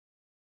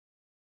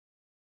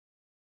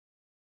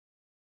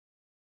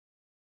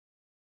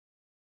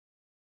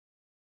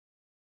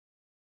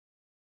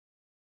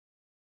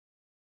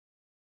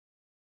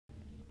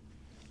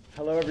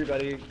Hello,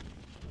 everybody.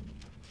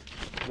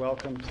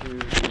 Welcome to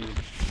the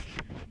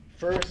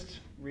first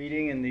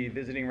reading in the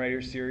Visiting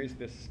Writers series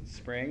this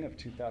spring of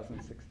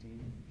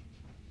 2016.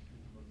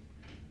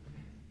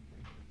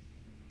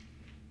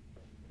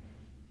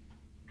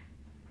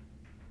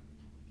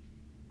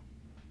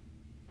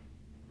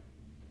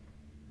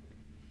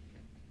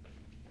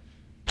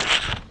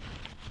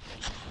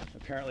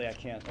 Apparently, I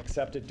can't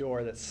accept a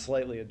door that's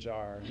slightly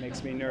ajar. It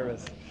makes me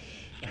nervous.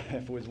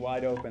 If it was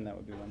wide open, that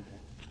would be one thing.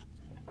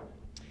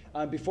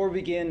 Before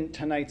we begin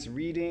tonight's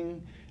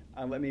reading,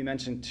 let me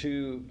mention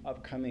two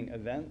upcoming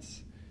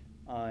events.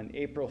 On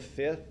April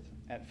 5th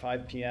at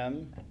 5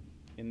 p.m.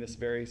 in this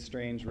very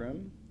strange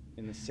room,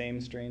 in the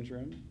same strange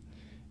room,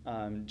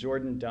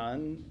 Jordan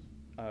Dunn,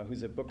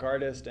 who's a book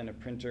artist and a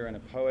printer and a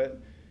poet,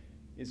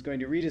 is going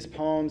to read his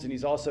poems, and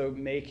he's also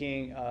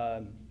making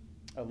a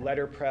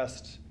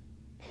letterpressed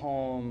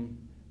poem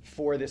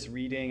for this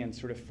reading and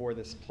sort of for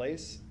this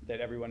place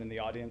that everyone in the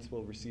audience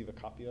will receive a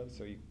copy of.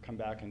 So you come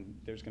back and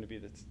there's going to be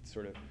this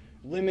sort of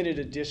limited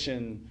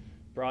edition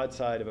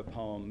broadside of a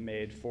poem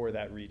made for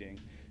that reading.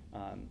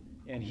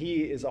 And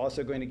he is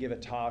also going to give a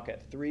talk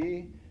at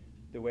 3,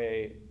 the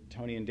way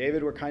Tony and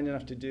David were kind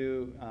enough to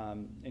do.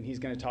 And he's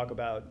going to talk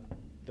about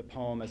the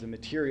poem as a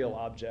material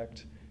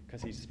object,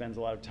 because he spends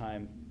a lot of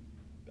time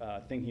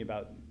thinking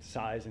about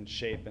size and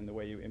shape and the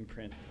way you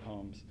imprint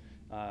poems.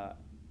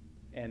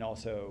 And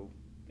also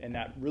in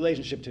that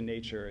relationship to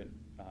nature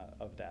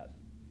of that.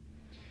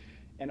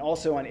 And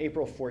also on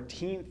April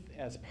 14th,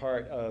 as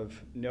part of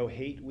No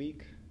Hate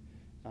Week,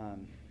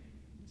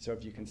 so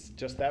if you can,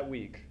 just that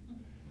week.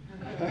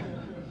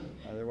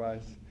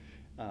 Otherwise,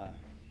 that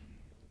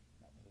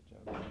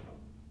was a joke.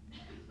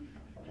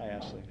 Hi,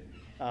 Ashley.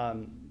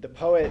 The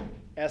poet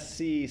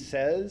S.C.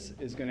 Says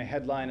is going to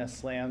headline a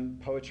slam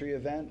poetry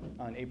event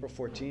on April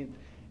 14th.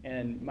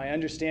 And my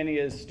understanding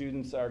is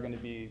students are going to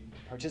be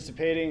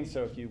participating,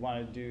 so if you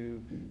want to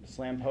do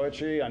slam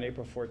poetry on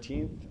April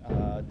 14th,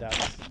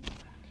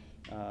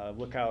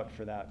 look out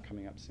for that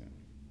coming up soon.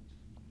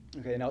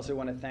 Okay, and I also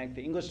want to thank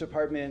the English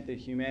department, the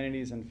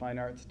Humanities and Fine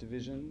Arts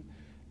division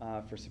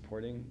for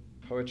supporting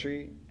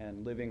poetry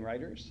and living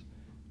writers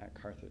at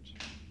Carthage.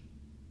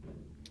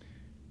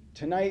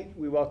 Tonight,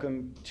 we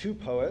welcome 2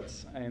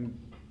 poets I am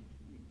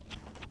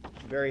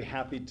very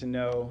happy to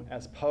know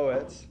as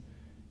poets,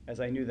 as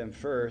I knew them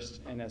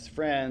first, and as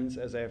friends,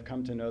 as I have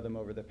come to know them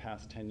over the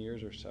past 10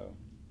 years or so.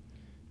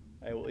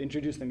 I will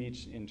introduce them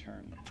each in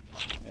turn.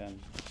 And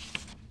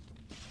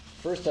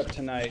first up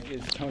tonight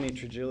is Tony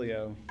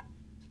Trigilio.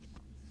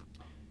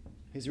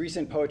 His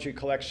recent poetry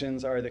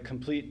collections are The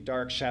Complete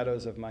Dark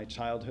Shadows of My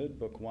Childhood,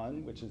 Book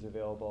 1, which is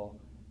available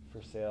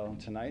for sale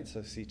tonight,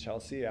 so see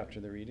Chelsea after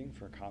the reading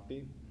for a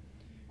copy.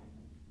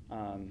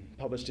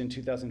 Published in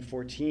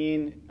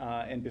 2014,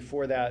 and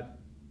before that,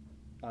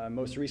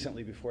 most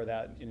recently before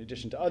that, in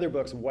addition to other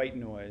books, White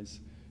Noise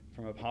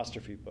from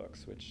Apostrophe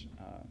Books, which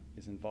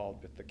is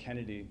involved with the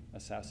Kennedy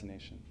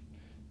assassination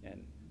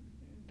and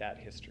that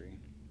history,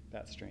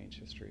 that strange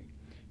history.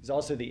 He's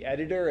also the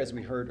editor, as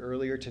we heard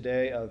earlier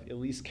today, of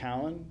Elise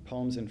Cowan,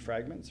 Poems and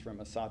Fragments from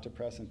Asata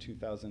Press in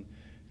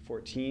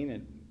 2014,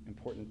 an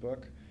important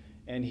book.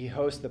 And he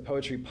hosts the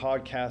poetry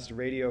podcast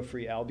Radio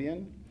Free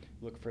Albion.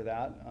 Look for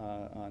that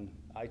on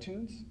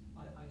iTunes.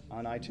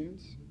 On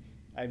iTunes.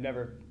 I've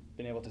never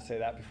been able to say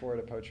that before at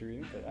a poetry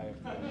reading, but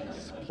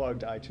I've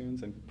plugged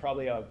iTunes and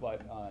probably I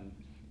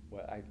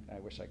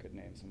wish I could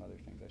name some other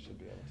things I should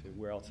be able to,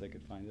 where else I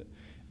could find it.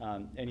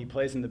 And he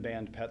plays in the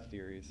band Pet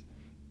Theories.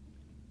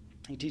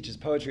 He teaches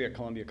poetry at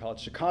Columbia College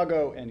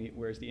Chicago, and he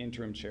wears the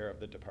interim chair of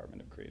the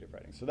Department of Creative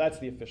Writing. So that's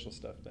the official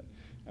stuff that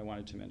I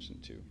wanted to mention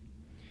too.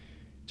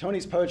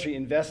 Tony's poetry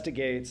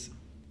investigates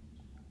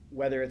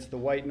whether it's the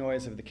white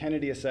noise of the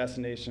Kennedy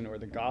assassination or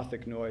the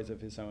Gothic noise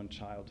of his own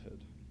childhood.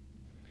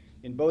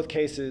 In both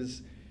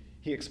cases,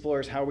 he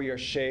explores how we are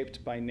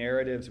shaped by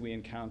narratives we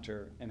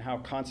encounter and how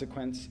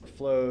consequence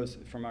flows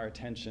from our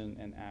attention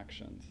and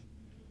actions.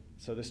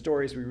 So the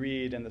stories we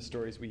read and the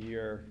stories we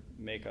hear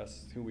make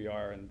us who we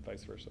are, and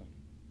vice versa.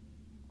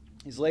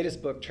 His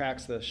latest book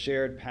tracks the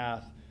shared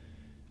path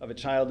of a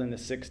child in the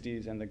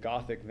 60s and the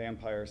Gothic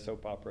vampire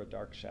soap opera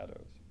Dark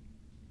Shadows.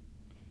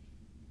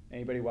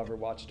 Anybody ever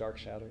watched Dark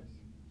Shadows?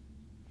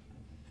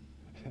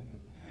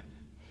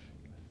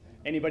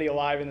 Anybody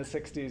alive in the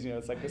 60s,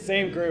 it's like the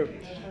same group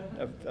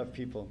of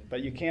people,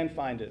 but you can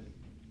find it.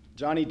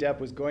 Johnny Depp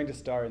was going to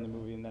star in the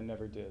movie and then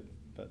never did,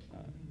 but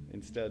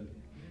instead,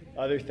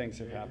 other things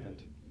have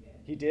happened.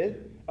 He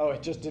did? Oh,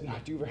 it just did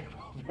not do very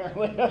well,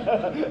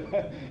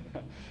 apparently.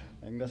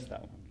 I missed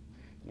that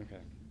one.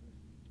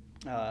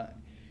 Okay.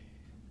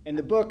 And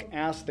the book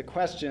asks the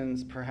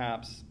questions,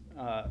 perhaps,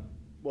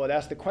 it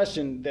asked the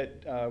question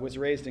that was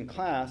raised in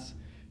class,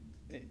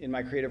 in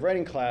my creative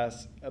writing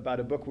class, about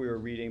a book we were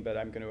reading, but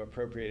I'm going to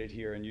appropriate it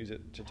here and use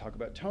it to talk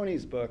about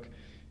Tony's book.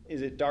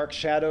 Is it Dark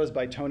Shadows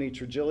by Tony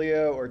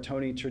Trigilio or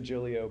Tony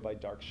Trigilio by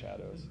Dark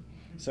Shadows?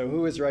 So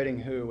who is writing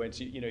who? And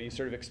you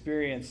sort of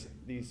experience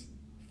these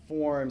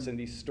forms and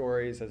these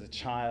stories as a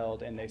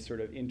child, and they sort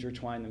of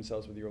intertwine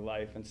themselves with your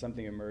life, and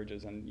something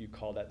emerges, and you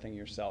call that thing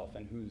yourself,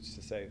 and who's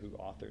to say who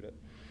authored it?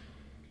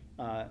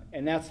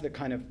 And that's the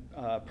kind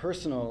of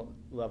personal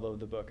level of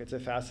the book. It's a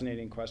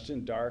fascinating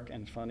question, dark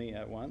and funny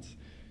at once,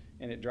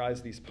 and it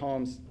drives these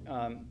poems.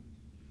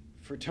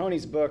 For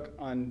Tony's book,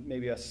 on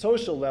maybe a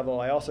social level,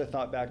 I also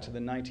thought back to the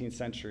 19th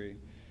century.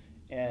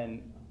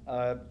 And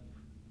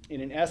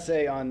in an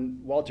essay on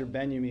Walter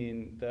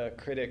Benjamin, the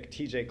critic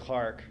T.J.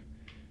 Clark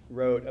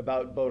wrote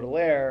about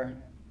Baudelaire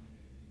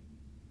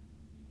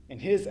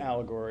and his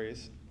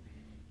allegories.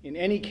 In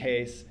any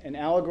case, an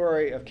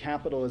allegory of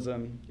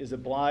capitalism is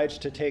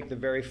obliged to take the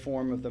very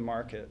form of the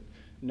market: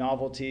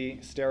 novelty,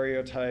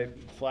 stereotype,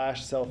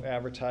 flash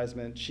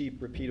self-advertisement,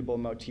 cheap, repeatable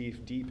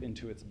motif deep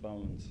into its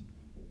bones.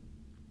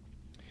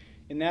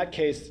 In that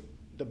case,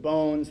 the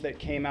bones that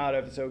came out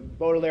of, so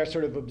Baudelaire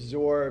sort of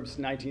absorbs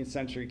 19th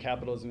century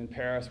capitalism in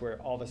Paris,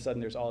 where all of a sudden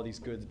there's all these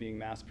goods being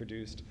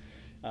mass-produced.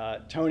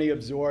 Tony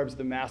absorbs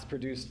the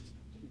mass-produced,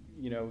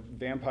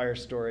 vampire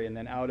story, and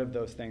then out of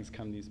those things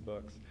come these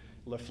books.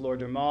 La Fleur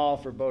du Mal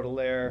for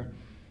Baudelaire,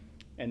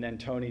 and then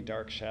Tony,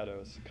 Dark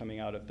Shadows, coming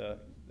out of the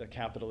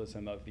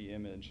capitalism of the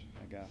image,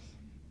 I guess.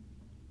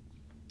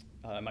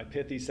 My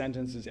pithy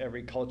sentence is,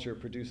 every culture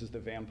produces the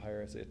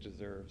vampires it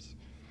deserves.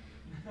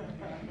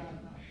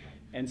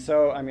 And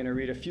so I'm going to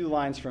read a few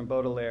lines from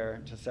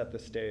Baudelaire to set the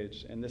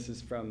stage, and this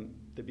is from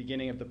the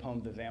beginning of the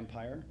poem The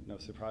Vampire, no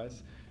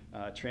surprise,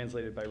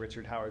 translated by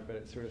Richard Howard, but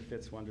it sort of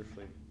fits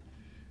wonderfully.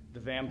 The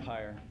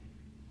Vampire.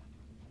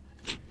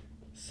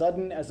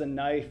 Sudden as a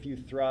knife you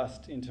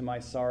thrust into my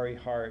sorry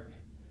heart,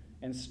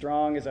 and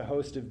strong as a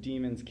host of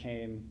demons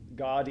came,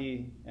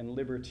 gaudy and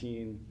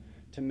libertine,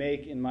 to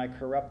make in my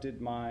corrupted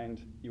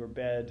mind your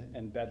bed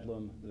and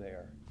bedlam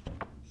there.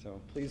 So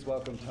please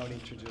welcome Tony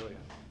Trigilio.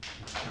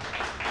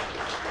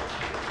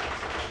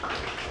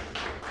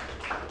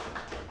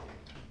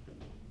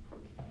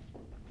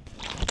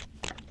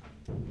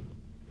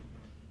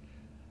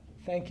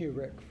 Thank you,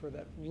 Rick, for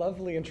that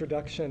lovely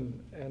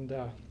introduction, and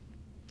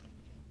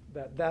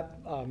that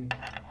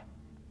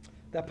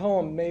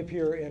poem may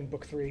appear in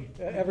book 3.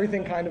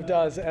 Everything kind of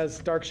does, as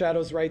Dark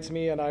Shadows writes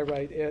me and I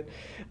write it.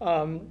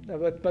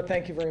 But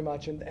thank you very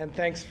much, and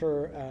thanks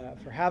for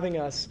having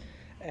us,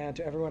 and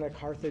to everyone at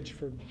Carthage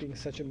for being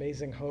such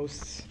amazing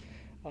hosts.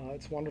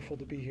 It's wonderful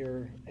to be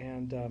here,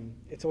 and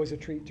it's always a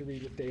treat to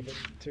read with David,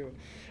 too.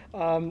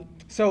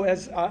 So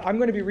as I'm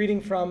going to be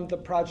reading from the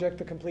project,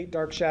 The Complete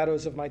Dark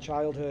Shadows of My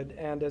Childhood,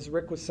 and as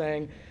Rick was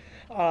saying,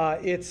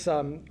 it's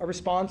a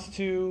response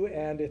to,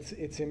 and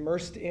it's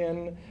immersed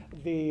in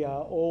the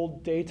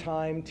old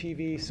daytime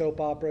TV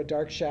soap opera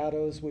Dark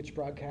Shadows, which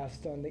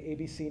broadcast on the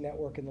ABC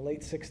network in the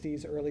late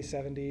 60s, early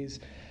 70s.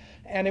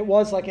 And it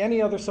was like any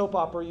other soap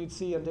opera you'd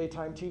see on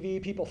daytime TV.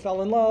 People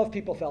fell in love,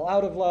 people fell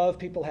out of love,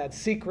 people had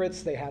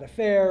secrets, they had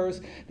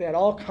affairs, they had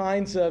all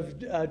kinds of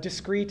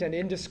discreet and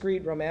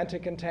indiscreet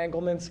romantic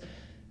entanglements.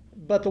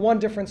 But the one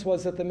difference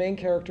was that the main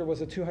character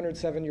was a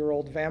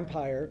 207-year-old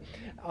vampire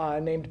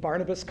named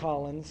Barnabas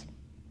Collins.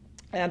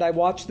 And I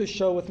watched this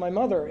show with my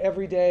mother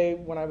every day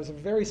when I was a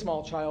very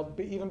small child,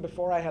 even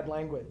before I had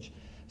language.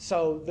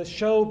 So the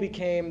show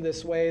became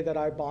this way that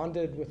I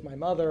bonded with my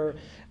mother,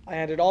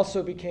 and it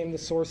also became the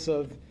source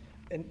of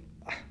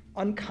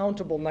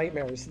uncountable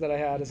nightmares that I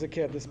had as a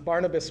kid. This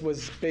Barnabas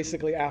was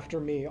basically after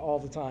me all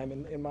the time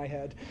in my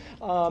head.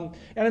 And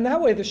in that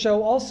way, the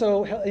show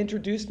also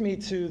introduced me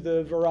to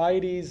the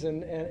varieties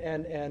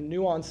and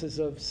nuances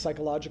of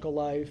psychological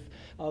life,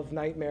 of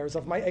nightmares.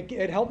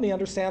 It helped me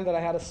understand that I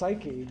had a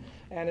psyche,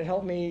 and it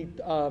helped me,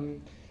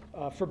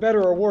 for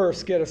better or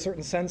worse, get a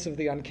certain sense of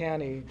the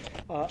uncanny.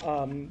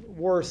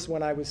 Worse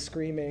when I was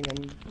screaming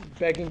and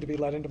begging to be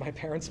let into my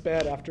parents'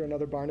 bed after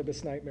another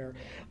Barnabas nightmare.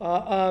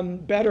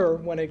 Better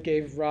when it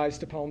gave rise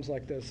to poems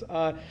like this.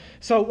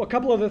 So a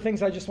couple of the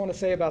things I just want to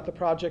say about the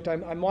project.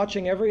 I'm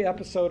watching every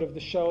episode of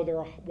the show. There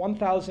are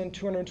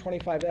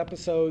 1,225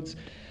 episodes.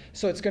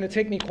 So it's going to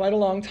take me quite a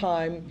long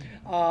time.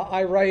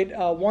 I write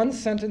one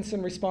sentence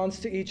in response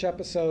to each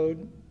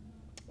episode.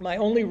 My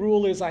only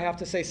rule is I have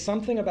to say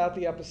something about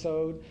the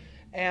episode,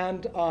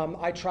 and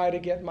I try to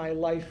get my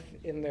life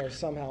in there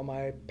somehow,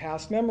 my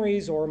past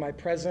memories or my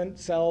present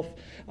self,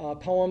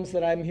 poems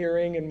that I'm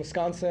hearing in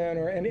Wisconsin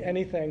or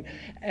anything.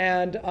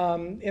 And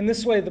in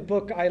this way, the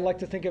book, I like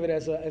to think of it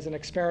as an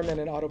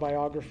experiment in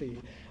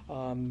autobiography.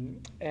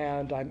 And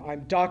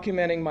I'm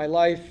documenting my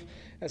life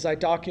as I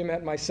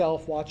document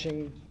myself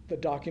watching the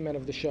document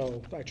of the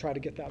show. I try to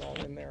get that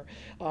all in there.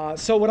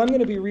 So what I'm going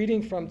to be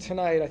reading from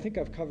tonight, I think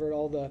I've covered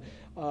all the,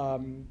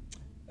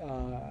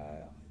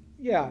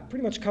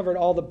 pretty much covered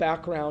all the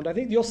background. I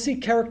think you'll see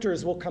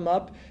characters will come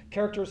up,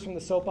 characters from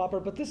the soap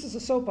opera, but this is a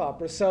soap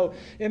opera, so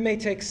it may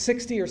take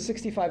 60 or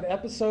 65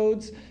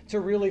 episodes to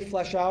really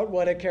flesh out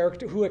what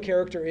who a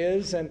character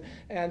is, and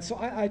so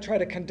I try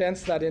to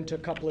condense that into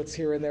couplets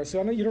here and there.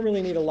 So you don't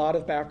really need a lot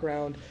of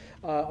background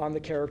on the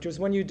characters.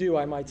 When you do,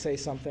 I might say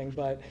something,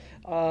 but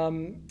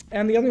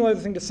and the only other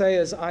thing to say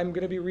is I'm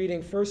going to be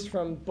reading first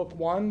from book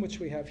 1, which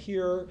we have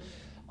here.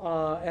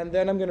 And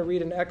then I'm going to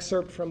read an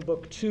excerpt from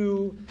book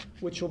 2,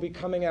 which will be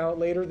coming out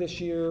later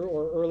this year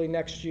or early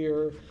next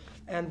year.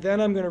 And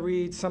then I'm going to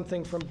read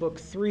something from book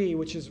 3,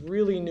 which is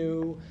really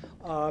new,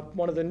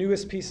 one of the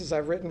newest pieces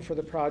I've written for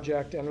the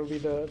project, and it'll be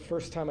the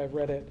first time I've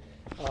read it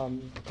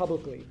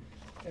publicly.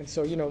 And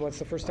so, you know, when it's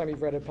the first time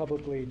you've read it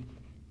publicly,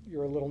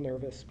 you're a little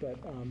nervous, but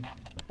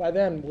by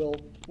then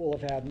we'll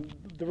have had,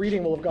 the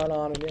reading will have gone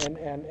on and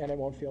it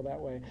won't feel that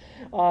way.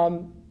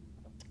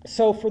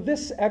 So for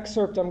this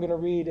excerpt I'm going to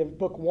read of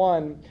book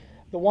 1,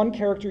 the one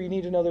character you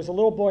need to know, there's a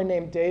little boy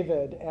named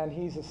David, and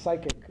he's a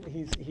psychic.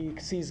 He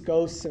sees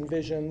ghosts and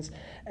visions,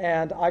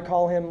 and I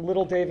call him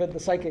Little David, the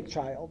psychic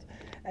child.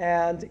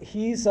 And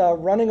he's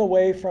running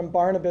away from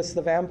Barnabas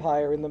the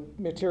vampire in the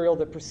material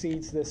that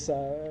precedes this,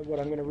 what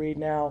I'm going to read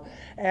now.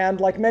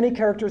 And like many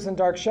characters in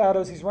Dark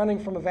Shadows, he's running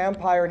from a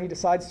vampire, and he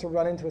decides to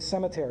run into a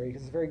cemetery.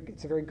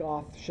 It's a very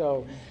goth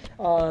show.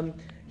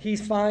 He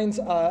finds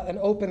an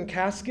open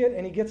casket,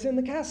 and he gets in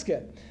the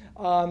casket.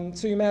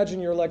 So you imagine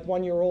you're like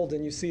 1 year old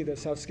and you see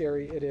this, how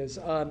scary it is.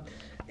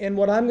 And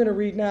what I'm going to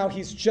read now,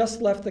 he's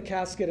just left the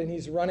casket and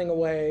he's running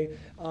away,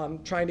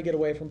 trying to get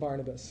away from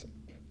Barnabas.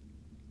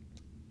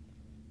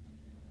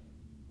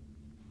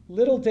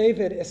 Little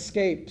David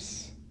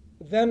escapes,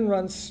 then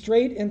runs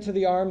straight into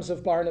the arms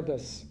of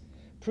Barnabas,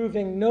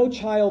 proving no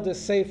child is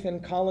safe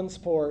in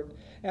Collinsport,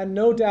 and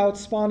no doubt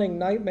spawning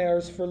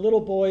nightmares for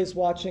little boys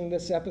watching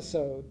this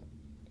episode.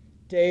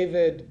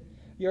 David,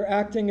 you're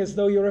acting as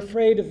though you're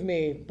afraid of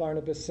me,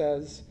 Barnabas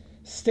says,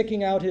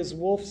 sticking out his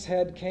wolf's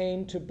head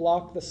cane to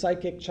block the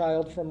psychic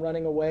child from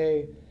running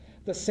away,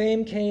 the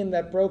same cane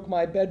that broke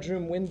my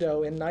bedroom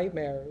window in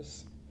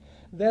nightmares.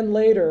 Then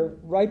later,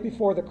 right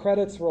before the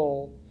credits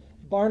roll,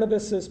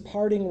 Barnabas's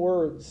parting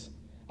words,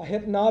 a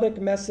hypnotic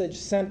message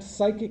sent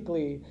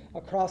psychically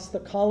across the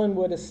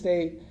Collinwood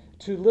estate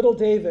to little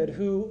David,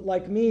 who,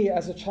 like me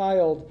as a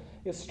child,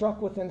 is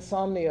struck with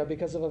insomnia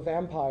because of a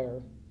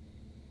vampire.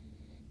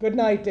 Good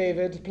night,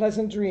 David.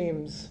 Pleasant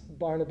dreams,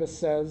 Barnabas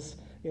says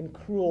in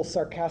cruel,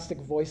 sarcastic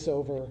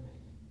voiceover.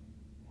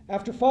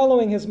 After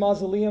following his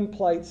mausoleum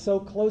plight so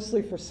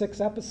closely for 6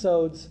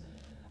 episodes,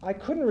 I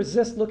couldn't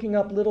resist looking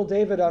up Little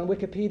David on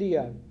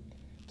Wikipedia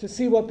to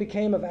see what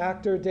became of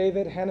actor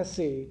David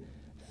Hennessy,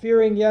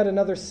 fearing yet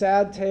another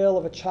sad tale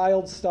of a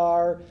child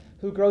star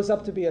who grows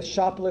up to be a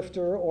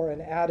shoplifter or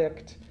an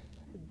addict.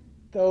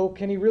 Though,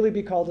 can he really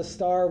be called a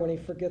star when he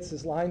forgets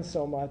his lines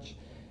so much?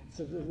 It's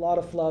a lot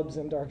of flubs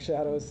in Dark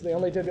Shadows. They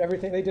did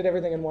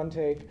everything in one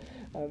take.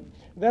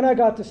 Then I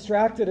got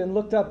distracted and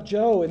looked up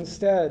Joe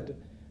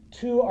instead,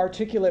 too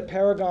articulate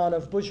paragon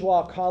of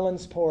bourgeois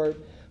Collinsport,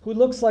 who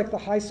looks like the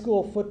high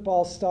school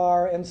football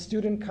star and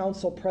student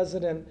council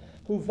president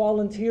who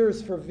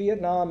volunteers for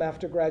Vietnam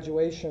after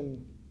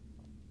graduation.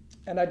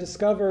 And I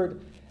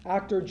discovered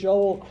actor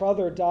Joel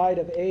Crowther died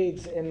of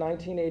AIDS in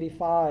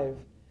 1985,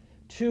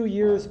 2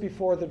 years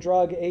before the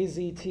drug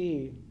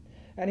AZT.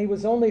 And he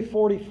was only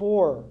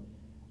 44,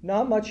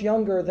 not much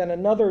younger than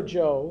another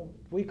Joe,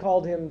 we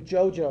called him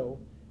Jojo,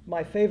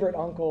 my favorite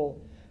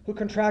uncle, who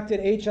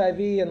contracted HIV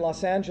in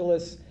Los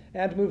Angeles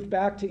and moved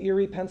back to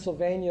Erie,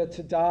 Pennsylvania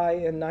to die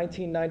in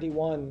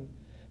 1991,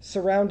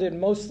 surrounded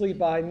mostly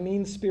by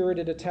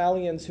mean-spirited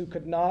Italians who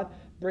could not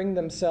bring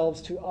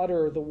themselves to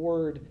utter the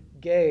word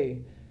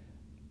gay.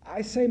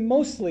 I say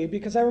mostly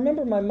because I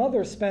remember my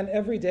mother spent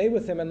every day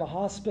with him in the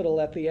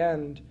hospital at the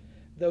end,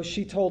 though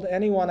she told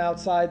anyone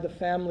outside the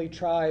family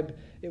tribe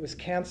it was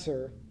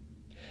cancer,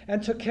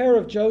 and took care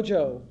of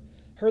Jojo,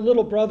 her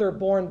little brother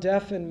born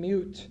deaf and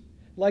mute,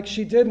 like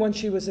she did when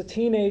she was a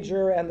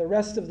teenager and the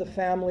rest of the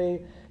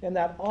family in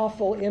that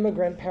awful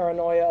immigrant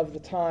paranoia of the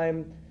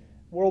time.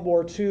 World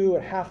War II,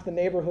 and half the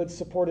neighborhood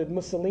supported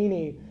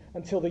Mussolini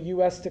until the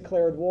US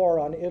declared war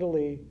on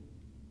Italy.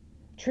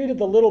 Treated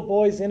the little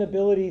boy's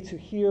inability to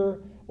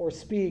hear or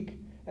speak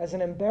as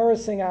an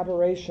embarrassing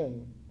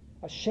aberration,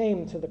 a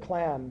shame to the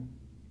clan.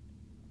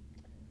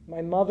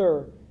 My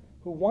mother,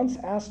 who once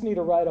asked me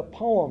to write a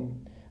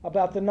poem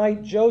about the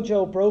night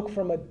Jojo broke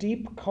from a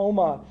deep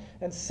coma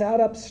and sat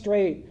up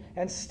straight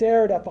and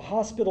stared at the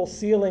hospital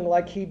ceiling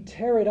like he'd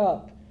tear it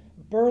up,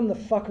 burn the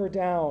fucker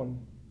down.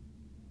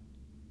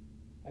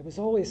 I was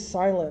always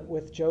silent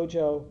with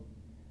Jojo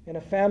in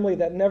a family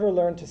that never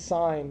learned to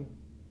sign,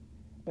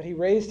 but he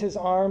raised his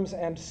arms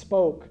and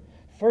spoke,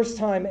 first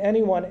time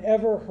anyone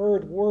ever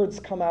heard words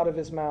come out of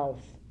his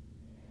mouth.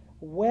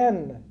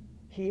 When?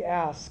 He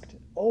asked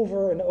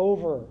over and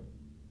over,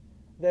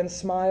 then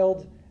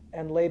smiled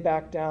and lay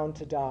back down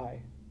to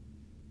die.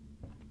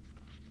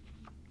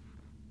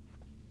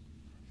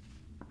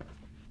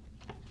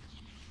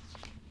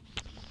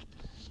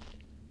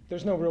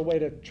 There's no real way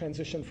to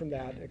transition from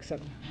that,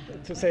 except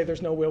to say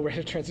there's no real way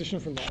to transition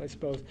from that, I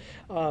suppose.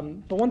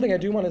 But one thing I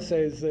do want to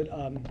say is that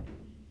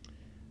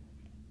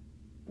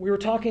we were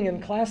talking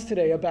in class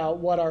today about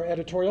what our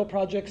editorial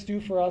projects do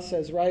for us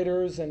as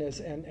writers and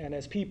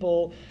as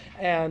people.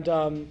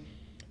 And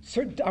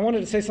I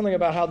wanted to say something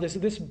about how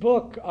this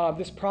book,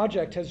 this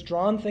project, has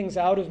drawn things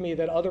out of me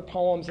that other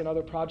poems and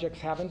other projects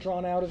haven't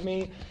drawn out of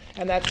me.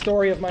 And that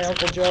story of my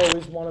Uncle Joe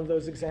is one of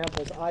those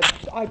examples.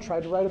 I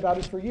tried to write about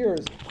it for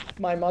years.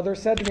 My mother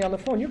said to me on the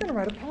phone, "You're going to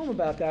write a poem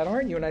about that,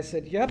 aren't you?" And I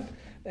said, "Yep."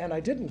 And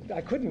I didn't.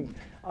 I couldn't.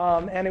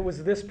 And it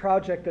was this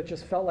project that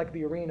just felt like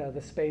the arena,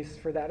 the space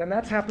for that. And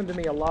that's happened to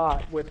me a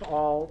lot with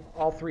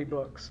all three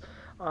books.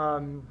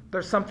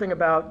 There's something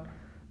about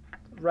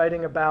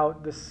writing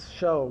about this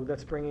show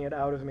that's bringing it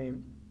out of me.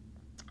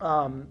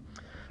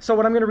 So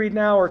what I'm going to read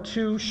now are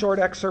two short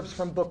excerpts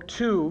from book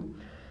 2.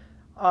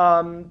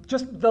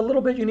 Just the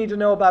little bit you need to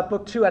know about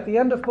book 2. At the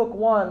end of book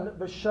 1,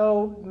 the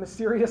show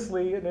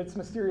mysteriously, and it's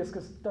mysterious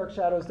because Dark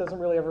Shadows doesn't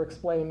really ever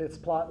explain its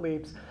plot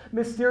leaps,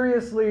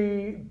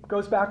 mysteriously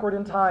goes backward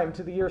in time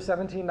to the year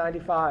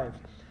 1795.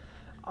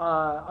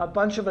 A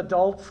bunch of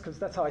adults, because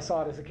that's how I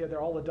saw it as a kid,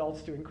 they're all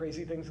adults doing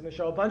crazy things in the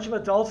show. A bunch of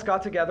adults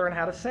got together and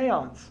had a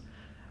seance.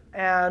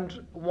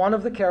 And one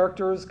of the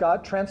characters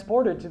got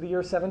transported to the year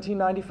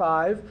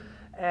 1795,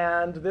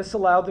 and this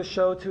allowed the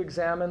show to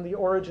examine the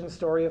origin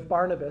story of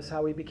Barnabas,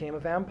 how he became a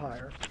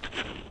vampire.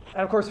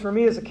 And of course, for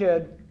me as a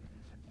kid,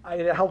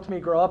 it helped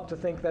me grow up to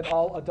think that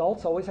all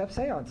adults always have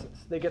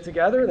seances. They get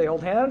together, they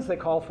hold hands, they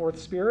call forth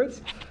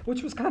spirits,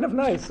 which was kind of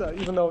nice,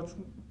 even though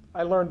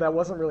I learned that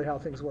wasn't really how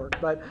things work.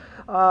 But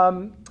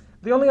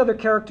the only other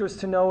characters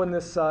to know in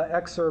this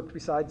excerpt,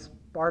 besides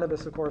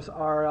Barnabas, of course,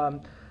 are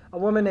a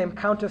woman named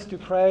Countess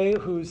Dupré,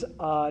 whose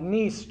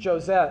niece,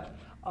 Josette,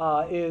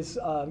 is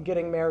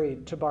getting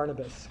married to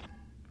Barnabas.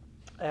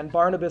 And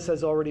Barnabas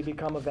has already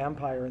become a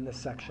vampire in this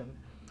section.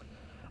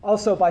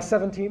 Also,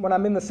 when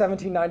I'm in the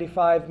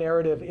 1795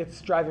 narrative, it's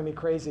driving me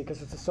crazy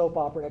because it's a soap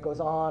opera and it goes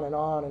on and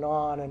on and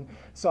on. And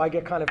so I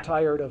get kind of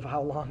tired of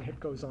how long it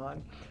goes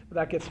on. But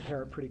that gets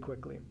apparent pretty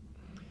quickly.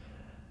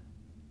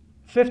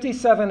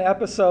 57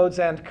 episodes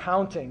and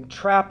counting,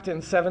 trapped in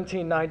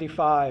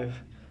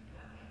 1795.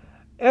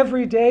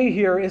 Every day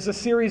here is a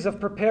series of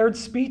prepared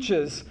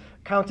speeches,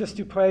 Countess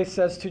Dupré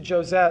says to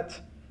Josette,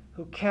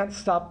 who can't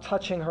stop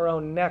touching her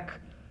own neck,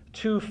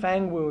 2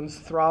 fang wounds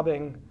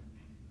throbbing.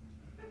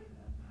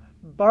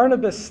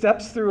 Barnabas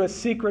steps through a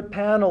secret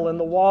panel in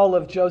the wall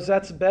of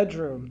Josette's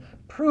bedroom,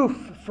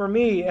 proof for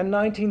me in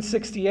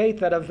 1968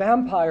 that a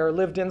vampire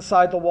lived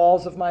inside the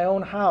walls of my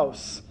own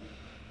house.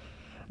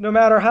 No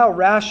matter how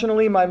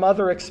rationally my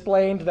mother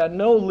explained that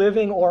no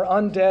living or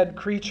undead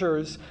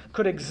creatures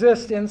could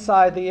exist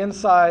inside the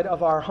inside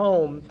of our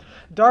home,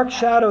 Dark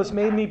Shadows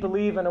made me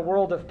believe in a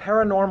world of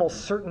paranormal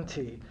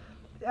certainty,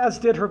 as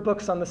did her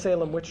books on the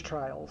Salem witch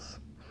trials.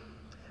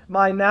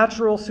 My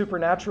natural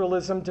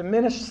supernaturalism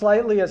diminished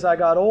slightly as I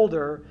got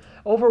older,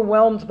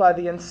 overwhelmed by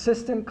the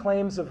insistent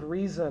claims of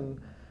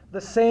reason,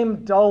 the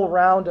same dull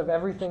round of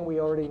everything we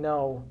already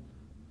know.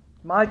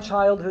 My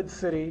childhood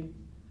city,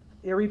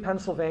 Erie,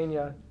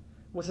 Pennsylvania,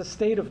 was a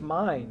state of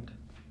mind,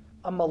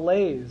 a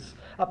malaise,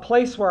 a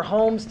place where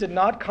homes did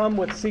not come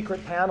with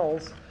secret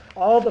panels.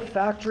 All the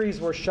factories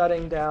were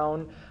shutting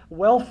down.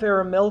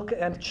 Welfare milk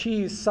and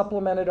cheese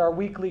supplemented our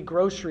weekly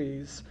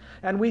groceries,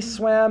 and we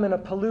swam in a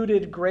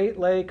polluted Great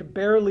Lake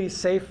barely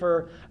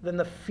safer than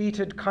the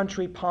fetid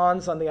country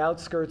ponds on the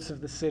outskirts of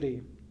the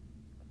city.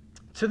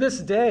 To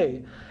this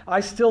day, I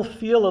still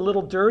feel a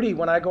little dirty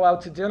when I go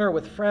out to dinner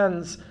with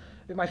friends.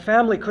 My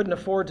family couldn't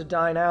afford to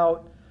dine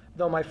out,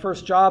 though my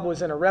first job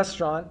was in a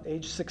restaurant,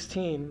 age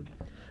 16.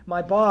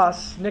 My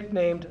boss,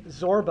 nicknamed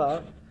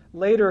Zorba,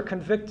 later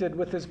convicted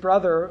with his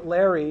brother,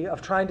 Larry,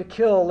 of trying to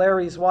kill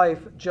Larry's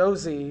wife,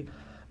 Josie,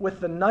 with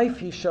the knife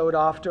he showed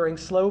off during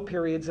slow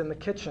periods in the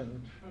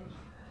kitchen.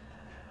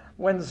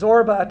 When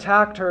Zorba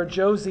attacked her,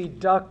 Josie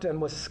ducked and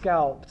was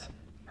scalped.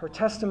 Her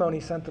testimony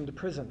sent them to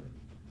prison.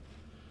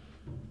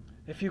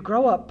 If you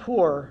grow up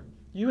poor,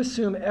 you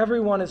assume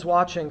everyone is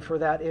watching for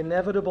that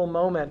inevitable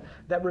moment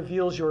that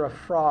reveals you're a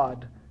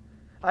fraud.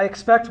 I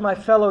expect my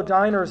fellow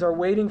diners are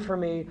waiting for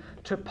me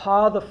to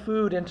paw the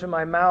food into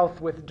my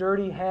mouth with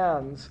dirty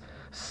hands,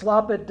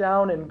 slop it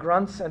down in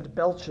grunts and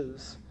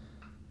belches.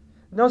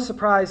 No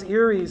surprise,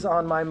 Erie's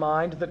on my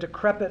mind, the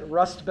decrepit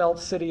Rust Belt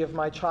city of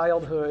my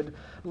childhood,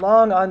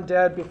 long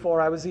undead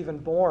before I was even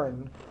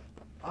born.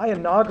 I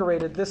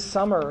inaugurated this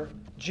summer,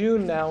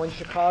 June now in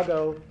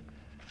Chicago,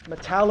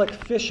 metallic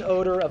fish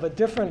odor of a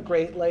different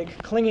Great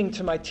Lake clinging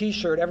to my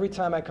t-shirt every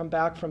time I come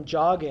back from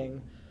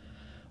jogging,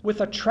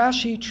 with a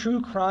trashy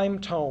true crime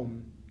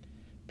tome,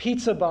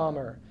 Pizza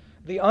Bomber,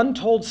 the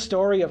untold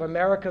story of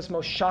America's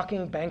most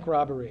shocking bank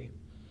robbery.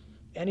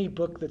 Any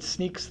book that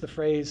sneaks the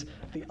phrase,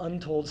 the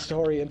untold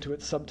story, into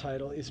its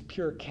subtitle is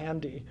pure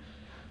candy.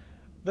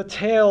 The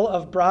tale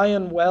of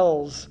Brian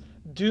Wells,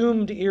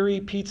 doomed Erie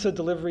pizza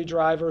delivery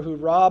driver who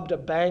robbed a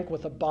bank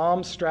with a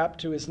bomb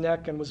strapped to his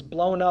neck and was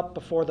blown up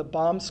before the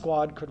bomb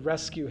squad could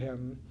rescue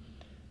him.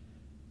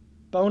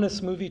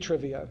 Bonus movie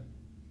trivia.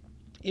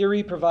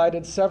 Erie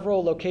provided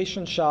several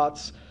location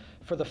shots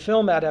for the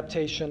film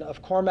adaptation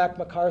of Cormac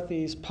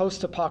McCarthy's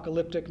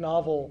post-apocalyptic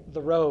novel,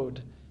 The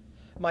Road,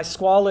 my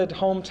squalid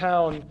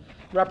hometown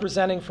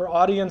representing for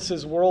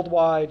audiences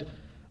worldwide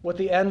what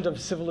the end of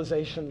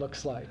civilization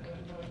looks like.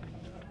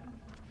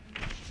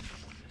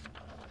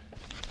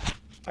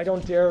 I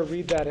don't dare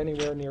read that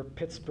anywhere near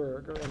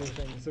Pittsburgh or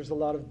anything, because there's a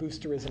lot of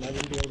boosterism. I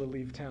wouldn't be able to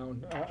leave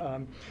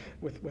town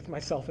with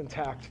myself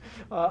intact.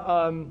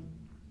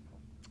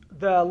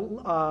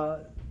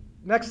 The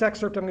next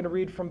excerpt I'm going to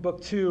read from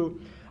book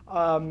 2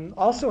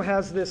 also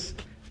has this,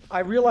 I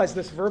realize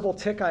this verbal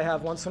tick I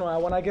have once in a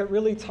while. When I get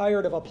really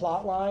tired of a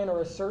plot line or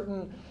a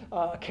certain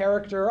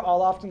character,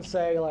 I'll often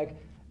say, like,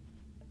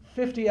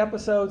 50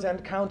 episodes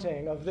and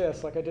counting of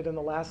this, like I did in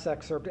the last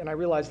excerpt, and I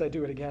realized I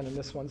do it again in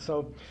this one,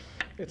 so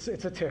it's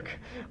a tick.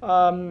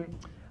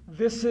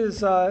 This is,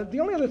 the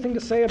only other thing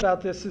to say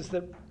about this is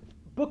that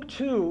book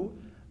 2,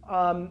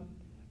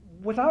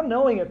 without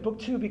knowing it, book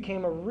 2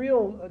 became a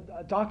real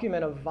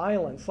document of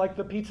violence, like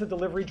the pizza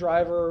delivery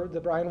driver,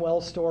 the Brian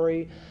Wells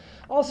story.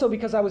 Also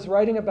because I was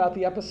writing about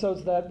the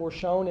episodes that were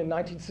shown in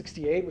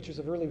 1968, which was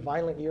a really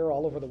violent year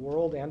all over the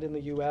world and in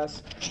the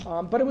US.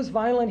 But it was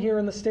violent here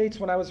in the States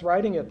when I was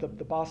writing it. The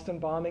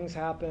Boston bombings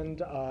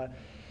happened.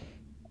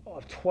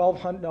 About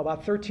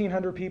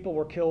 1,300 people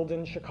were killed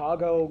in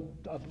Chicago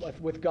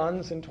with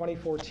guns in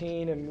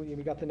 2014, and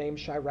we got the name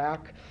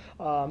Chirac.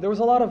 There was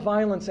a lot of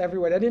violence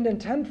everywhere. I didn't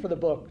intend for the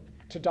book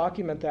to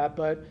document that,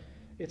 but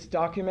it's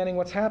documenting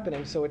what's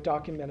happening, so it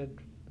documented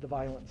the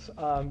violence.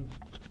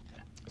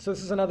 So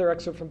this is another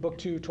excerpt from book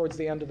 2 towards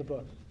the end of the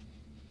book.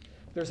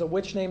 There's a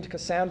witch named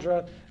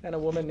Cassandra and a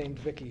woman named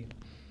Vicky,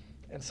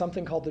 and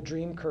something called the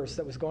dream curse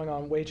that was going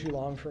on way too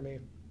long for me.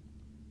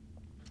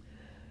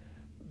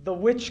 The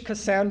witch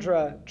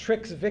Cassandra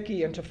tricks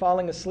Vicky into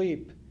falling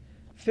asleep.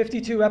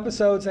 52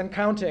 episodes and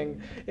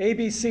counting.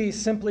 ABC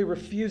simply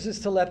refuses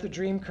to let the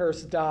dream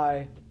curse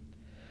die.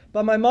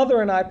 But my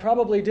mother and I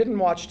probably didn't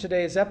watch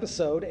today's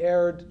episode,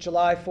 aired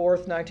July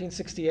 4th,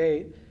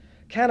 1968.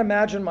 Can't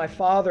imagine my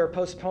father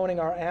postponing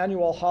our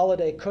annual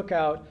holiday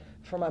cookout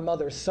for my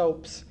mother's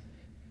soaps.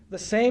 The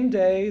same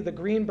day, the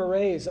Green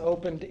Berets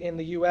opened in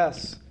the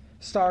US,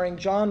 starring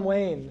John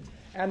Wayne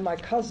and my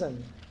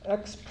cousin,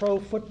 ex-pro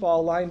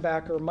football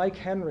linebacker Mike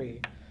Henry,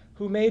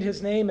 who made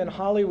his name in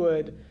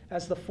Hollywood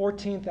as the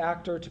 14th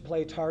actor to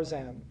play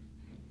Tarzan.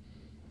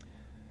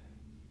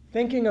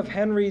 Thinking of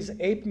Henry's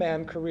Ape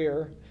Man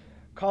career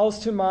calls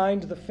to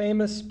mind the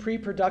famous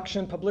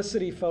pre-production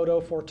publicity photo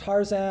for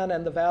Tarzan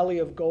and the Valley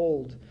of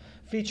Gold,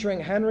 featuring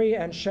Henry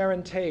and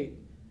Sharon Tate,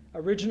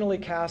 originally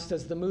cast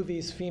as the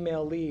movie's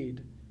female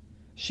lead.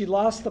 She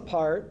lost the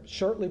part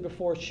shortly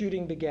before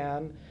shooting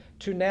began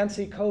to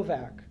Nancy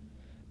Kovac,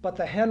 but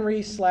the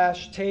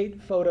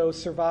Henry/Tate photo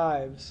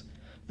survives,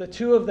 the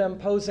two of them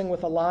posing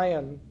with a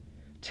lion,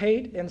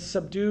 Tate in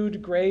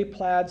subdued gray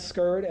plaid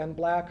skirt and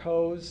black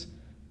hose,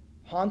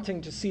 haunting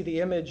to see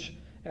the image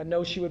and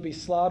know she would be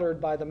slaughtered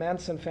by the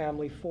Manson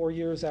family 4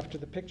 years after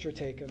the picture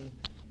taken,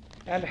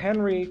 and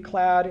Henry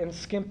clad in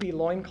skimpy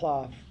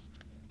loincloth,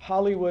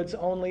 Hollywood's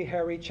only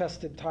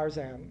hairy-chested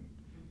Tarzan.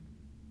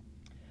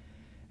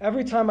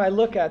 Every time I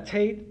look at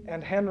Tate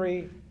and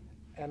Henry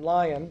and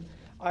Lion,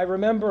 I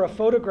remember a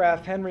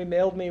photograph Henry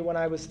mailed me when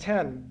I was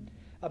 10,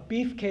 a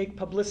beefcake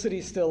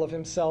publicity still of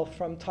himself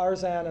from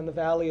Tarzan and the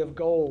Valley of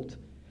Gold.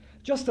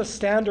 Just a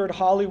standard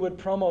Hollywood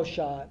promo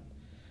shot.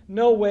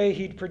 No way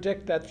he'd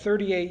predict that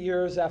 38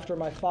 years after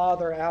my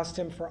father asked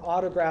him for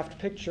autographed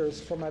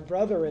pictures for my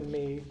brother and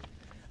me,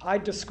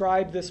 I'd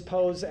describe this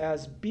pose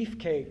as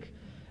beefcake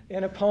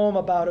in a poem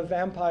about a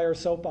vampire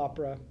soap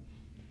opera.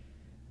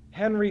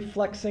 Henry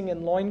flexing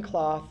in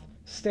loincloth,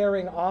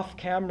 staring off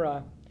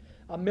camera,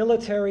 a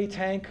military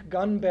tank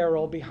gun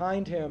barrel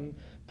behind him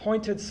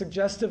pointed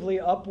suggestively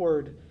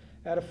upward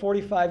at a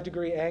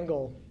 45-degree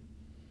angle.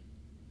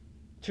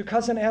 To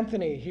Cousin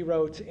Anthony, he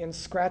wrote in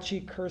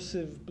scratchy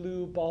cursive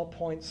blue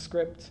ballpoint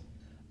script,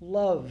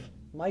 "Love,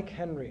 Mike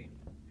Henry."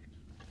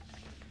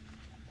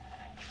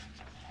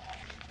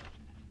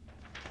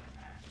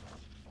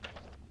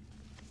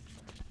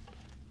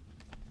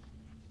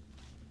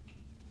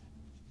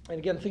 And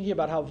again, thinking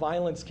about how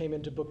violence came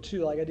into book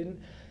 2, like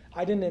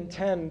I didn't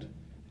intend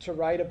to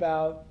write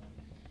about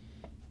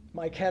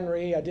Mike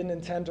Henry. I didn't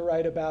intend to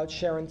write about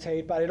Sharon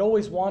Tate, but I'd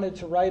always wanted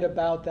to write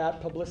about that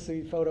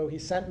publicity photo he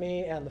sent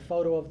me and the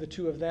photo of the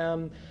two of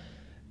them.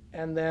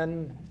 And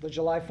then the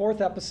July 4th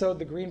episode,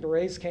 the Green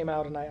Berets came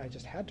out, and I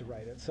just had to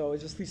write it. So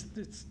it's just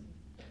it's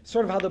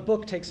sort of how the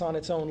book takes on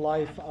its own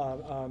life,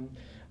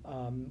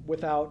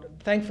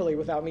 thankfully,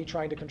 without me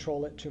trying to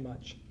control it too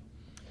much.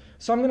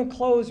 So I'm going to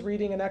close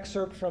reading an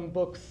excerpt from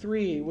book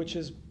 3, which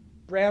is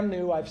brand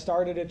new. I've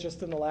started it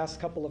just in the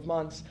last couple of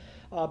months.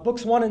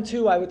 Books 1 and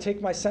 2, I would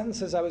take my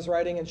sentences I was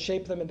writing and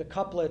shape them into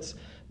couplets.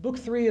 Book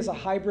 3 is a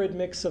hybrid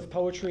mix of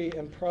poetry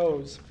and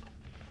prose.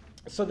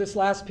 So this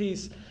last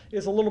piece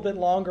is a little bit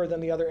longer than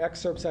the other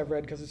excerpts I've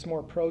read because it's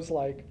more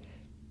prose-like.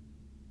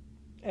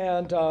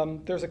 And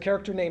there's a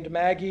character named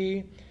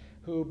Maggie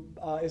who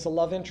is a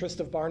love interest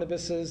of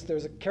Barnabas's.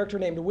 There's a character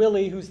named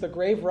Willie who's the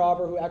grave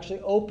robber who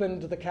actually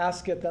opened the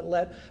casket that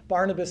let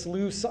Barnabas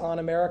loose on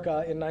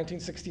America in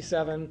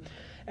 1967.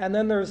 And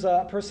then there's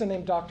a person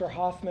named Dr.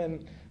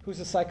 Hoffman who's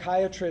a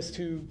psychiatrist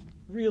who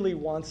really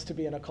wants to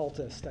be an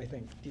occultist, I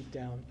think, deep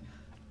down.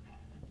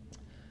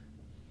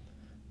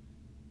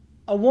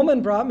 A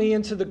woman brought me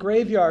into the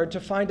graveyard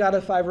to find out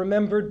if I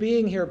remembered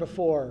being here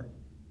before,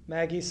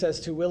 Maggie says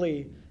to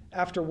Willie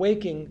after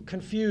waking,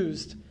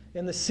 confused,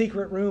 in the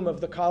secret room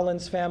of the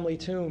Collins family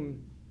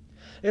tomb.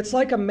 It's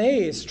like a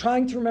maze,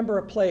 trying to remember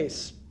a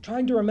place,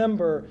 trying to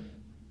remember.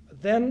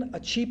 Then a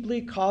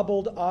cheaply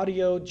cobbled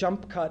audio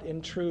jump cut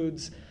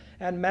intrudes,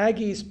 and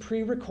Maggie's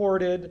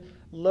pre-recorded,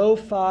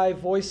 lo-fi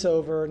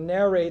voiceover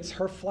narrates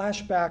her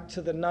flashback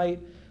to the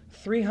night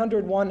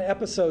 301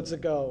 episodes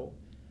ago,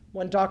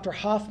 when Dr.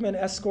 Hoffman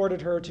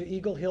escorted her to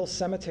Eagle Hill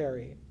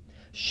Cemetery.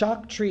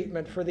 Shock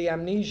treatment for the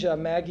amnesia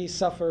Maggie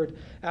suffered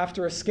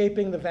after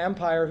escaping the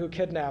vampire who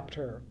kidnapped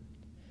her.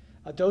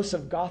 A dose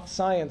of goth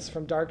science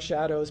from Dark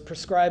Shadows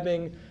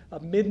prescribing a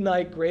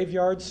midnight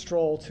graveyard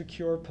stroll to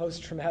cure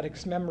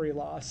post-traumatic memory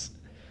loss.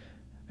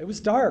 It was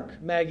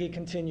dark, Maggie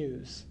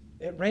continues.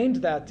 It rained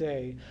that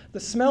day. The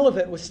smell of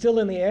it was still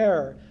in the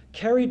air,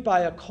 carried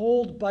by a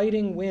cold,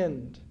 biting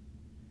wind.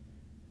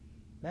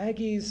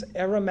 Maggie's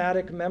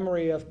aromatic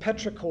memory of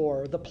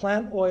petrichor, the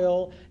plant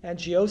oil and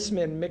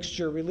geosmin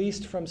mixture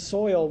released from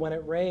soil when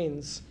it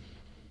rains,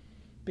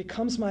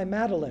 becomes my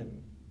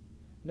Madeline.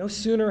 No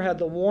sooner had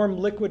the warm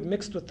liquid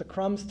mixed with the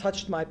crumbs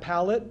touched my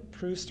palate,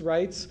 Proust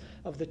writes,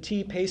 of the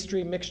tea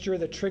pastry mixture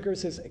that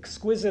triggers his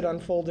exquisite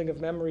unfolding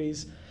of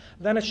memories,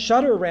 then a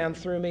shudder ran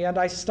through me and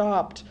I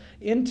stopped,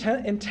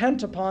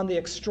 intent upon the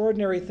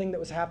extraordinary thing that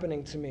was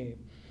happening to me,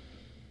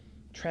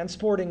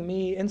 transporting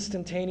me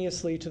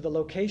instantaneously to the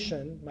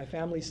location, my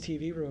family's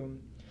TV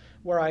room,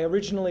 where I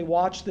originally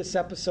watched this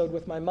episode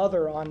with my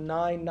mother on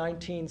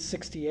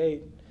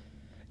 9/1968.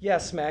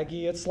 Yes,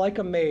 Maggie, it's like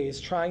a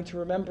maze, trying to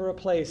remember a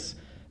place,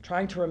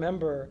 trying to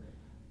remember.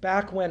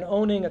 Back when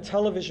owning a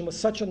television was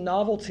such a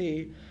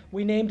novelty,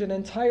 we named an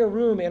entire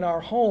room in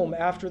our home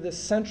after this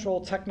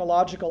central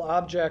technological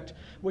object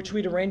which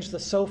we'd arranged the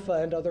sofa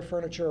and other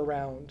furniture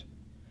around.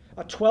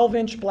 A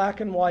 12-inch black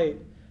and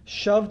white,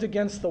 shoved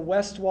against the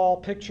west wall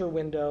picture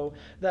window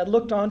that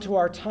looked onto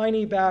our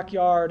tiny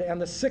backyard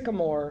and the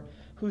sycamore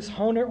whose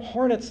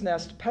hornet's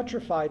nest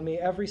petrified me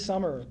every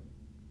summer.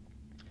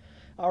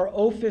 Our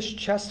oafish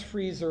chest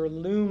freezer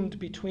loomed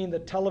between the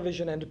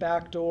television and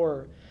back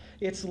door,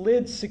 its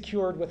lid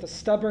secured with a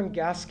stubborn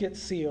gasket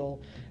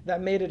seal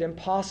that made it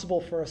impossible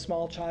for a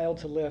small child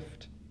to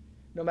lift,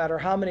 no matter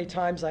how many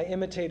times I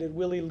imitated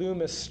Willie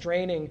Loomis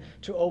straining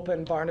to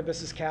open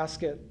Barnabas's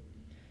casket.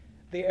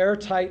 The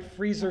airtight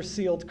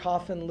freezer-sealed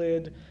coffin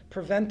lid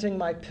preventing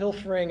my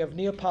pilfering of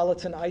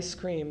Neapolitan ice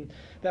cream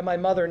that my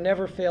mother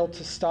never failed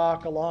to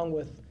stock along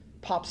with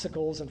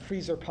popsicles and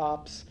freezer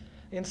pops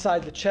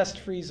inside the chest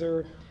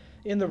freezer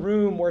in the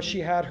room where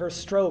she had her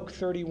stroke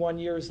 31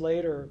 years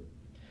later,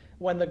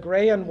 when the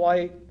gray and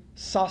white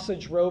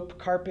sausage rope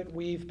carpet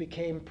weave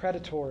became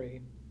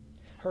predatory,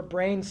 her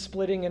brain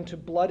splitting into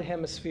blood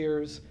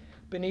hemispheres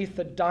beneath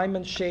the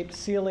diamond-shaped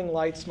ceiling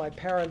lights my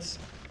parents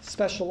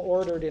special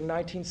ordered in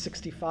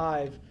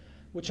 1965,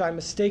 which I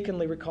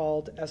mistakenly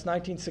recalled as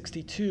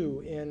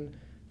 1962 in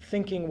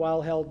Thinking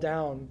While Held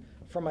Down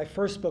from my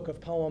first book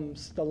of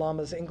poems, The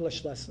Lama's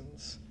English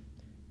Lessons.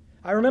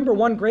 I remember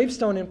one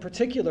gravestone in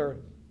particular,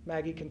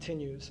 Maggie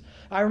continues.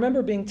 I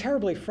remember being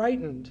terribly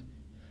frightened,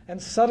 and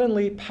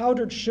suddenly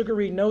powdered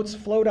sugary notes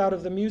flowed out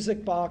of the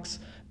music box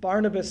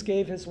Barnabas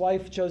gave his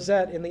wife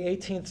Josette in the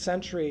 18th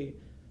century.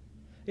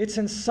 Its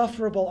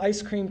insufferable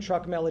ice cream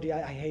truck melody,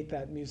 I hate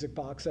that music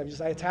box,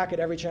 I attack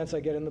it every chance I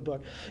get in the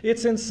book.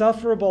 Its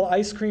insufferable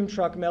ice cream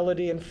truck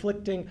melody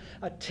inflicting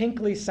a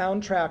tinkly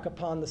soundtrack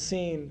upon the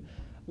scene,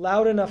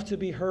 loud enough to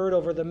be heard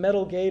over the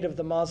metal gate of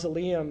the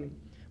mausoleum,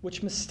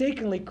 which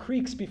mistakenly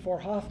creaks before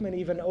Hoffman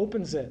even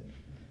opens it.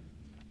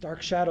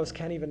 Dark Shadows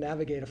can't even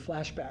navigate a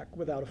flashback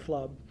without a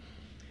flub.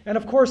 And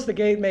of course the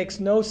gate makes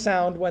no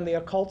sound when the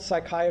occult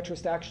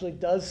psychiatrist actually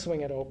does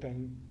swing it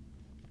open.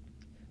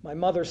 My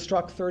mother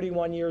struck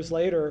 31 years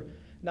later,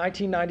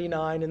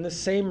 1999, in this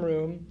same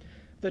room,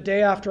 the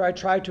day after I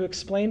tried to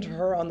explain to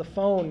her on the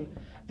phone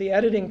the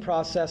editing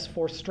process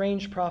for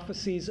Strange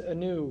Prophecies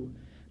Anew,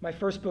 my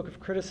first book of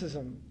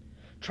criticism,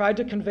 tried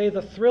to convey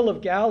the thrill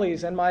of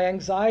galleys and my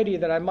anxiety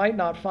that I might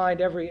not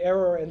find every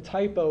error and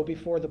typo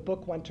before the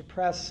book went to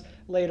press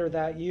later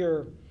that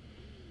year.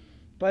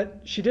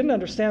 But she didn't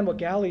understand what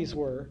galleys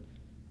were.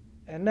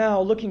 And now,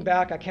 looking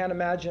back, I can't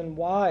imagine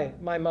why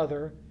my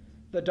mother,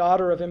 the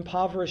daughter of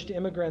impoverished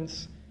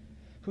immigrants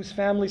whose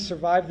family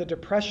survived the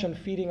Depression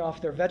feeding off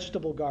their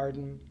vegetable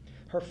garden,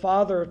 her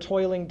father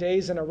toiling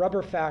days in a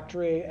rubber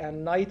factory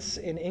and nights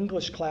in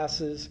English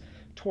classes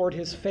toward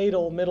his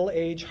fatal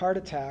middle-age heart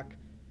attack,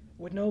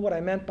 would know what I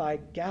meant by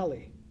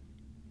galley.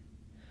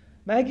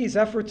 Maggie's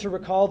effort to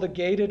recall the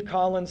gated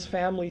Collins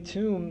family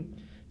tomb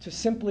to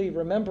simply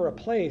remember a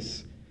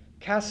place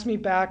casts me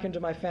back into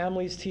my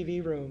family's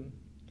TV room,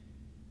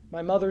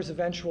 my mother's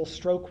eventual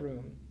stroke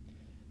room,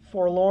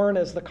 forlorn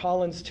as the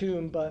Collins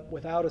tomb, but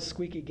without a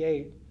squeaky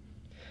gate,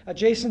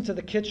 adjacent to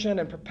the kitchen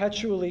and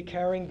perpetually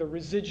carrying the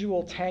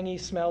residual tangy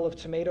smell of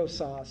tomato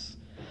sauce,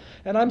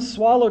 And I'm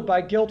swallowed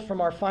by guilt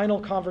from our final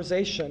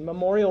conversation,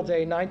 Memorial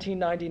Day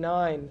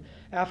 1999,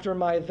 after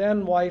my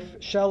then wife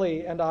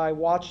Shelley and I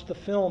watched the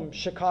film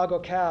Chicago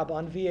Cab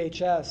on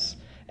VHS,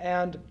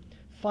 and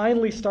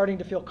finally starting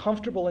to feel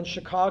comfortable in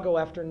Chicago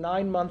after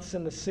 9 months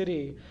in the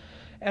city,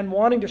 and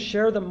wanting to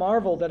share the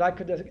marvel that I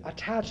could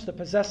attach the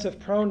possessive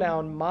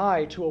pronoun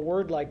my to a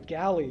word like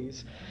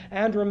galleys,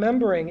 and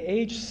remembering,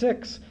 age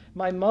 6,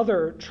 my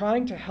mother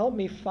trying to help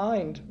me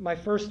find my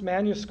first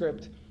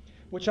manuscript,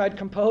 which I'd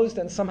composed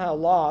and somehow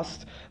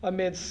lost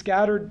amid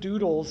scattered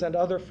doodles and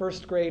other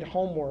first-grade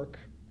homework.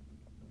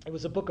 It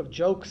was a book of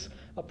jokes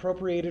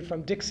appropriated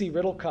from Dixie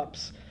Riddle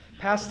cups,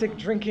 plastic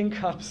drinking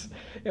cups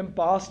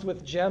embossed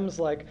with gems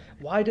like,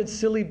 "Why did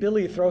Silly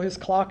Billy throw his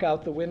clock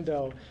out the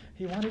window?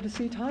 He wanted to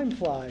see time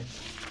fly."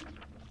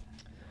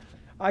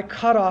 I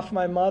cut off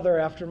my mother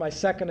after my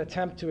second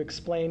attempt to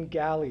explain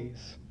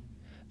galleys.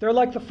 They're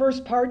like the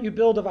first part you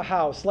build of a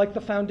house, like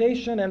the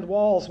foundation and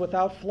walls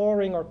without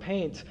flooring or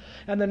paint.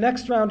 And the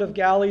next round of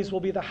galleys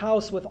will be the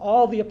house with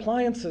all the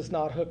appliances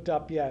not hooked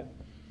up yet,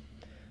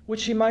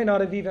 which she might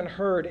not have even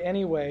heard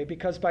anyway,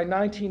 because by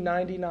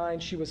 1999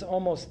 she was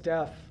almost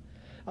deaf,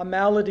 a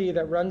malady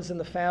that runs in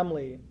the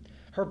family.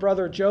 Her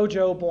brother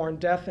Jojo born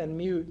deaf and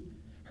mute,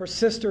 her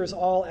sisters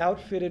all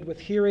outfitted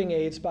with hearing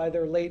aids by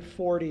their late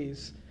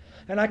 40s.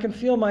 And I can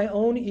feel my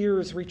own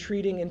ears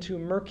retreating into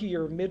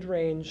murkier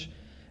mid-range.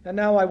 And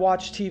now I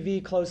watch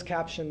TV closed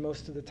caption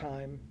most of the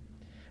time.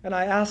 And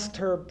I asked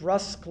her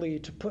brusquely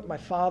to put my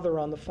father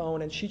on the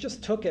phone, and she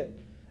just took it,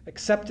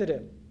 accepted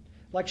it,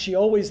 like she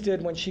always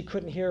did when she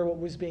couldn't hear what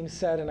was being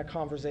said in a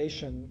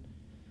conversation,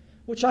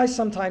 which I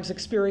sometimes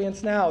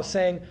experience now,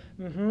 saying,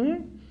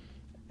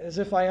 as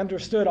if I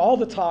understood all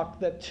the talk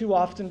that too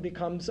often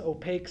becomes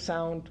opaque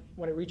sound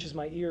when it reaches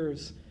my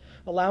ears,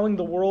 allowing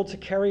the world to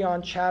carry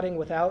on chatting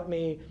without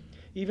me,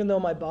 even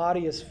though my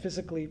body is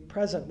physically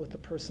present with the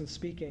person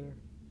speaking.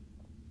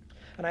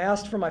 And I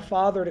asked for my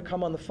father to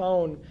come on the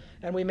phone,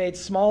 and we made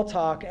small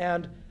talk,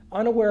 and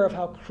unaware of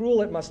how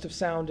cruel it must have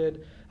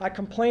sounded, I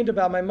complained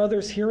about my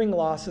mother's hearing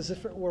loss as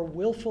if it were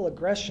willful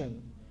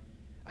aggression.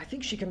 "I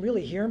think she can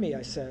really hear me,"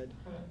 I said.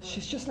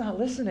 "She's just not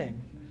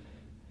listening."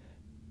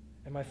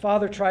 And my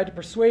father tried to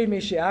persuade me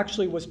she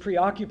actually was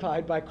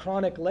preoccupied by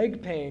chronic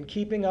leg pain,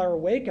 keeping her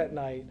awake at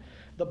night.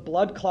 The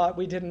blood clot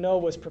we didn't know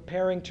was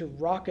preparing to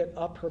rocket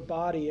up her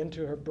body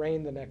into her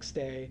brain the next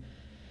day.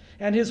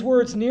 And his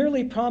words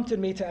nearly prompted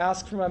me to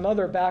ask for my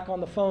mother back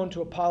on the phone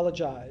to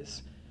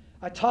apologize.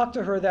 I talked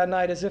to her that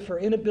night as if her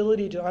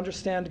inability to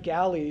understand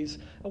galleys,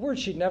 a word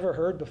she'd never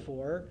heard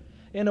before,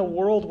 in a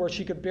world where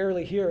she could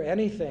barely hear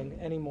anything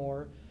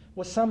anymore,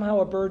 was somehow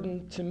a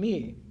burden to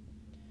me.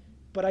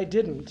 But I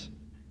didn't.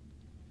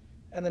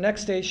 And the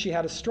next day she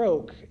had a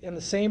stroke in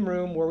the same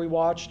room where we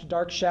watched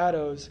Dark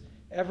Shadows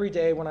every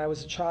day when I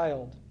was a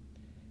child.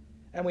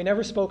 And we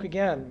never spoke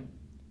again,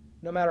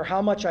 no matter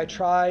how much I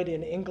tried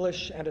in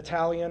English and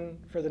Italian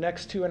for the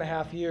next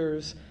 2.5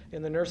 years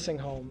in the nursing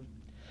home.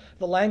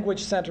 The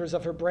language centers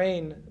of her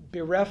brain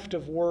bereft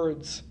of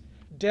words,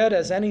 dead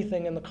as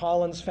anything in the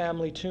Collins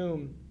family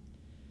tomb,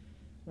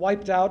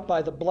 wiped out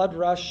by the blood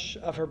rush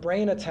of her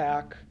brain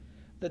attack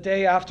the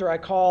day after I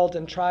called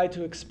and tried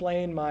to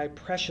explain my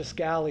precious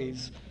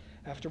galleys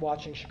after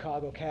watching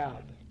Chicago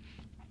Cab.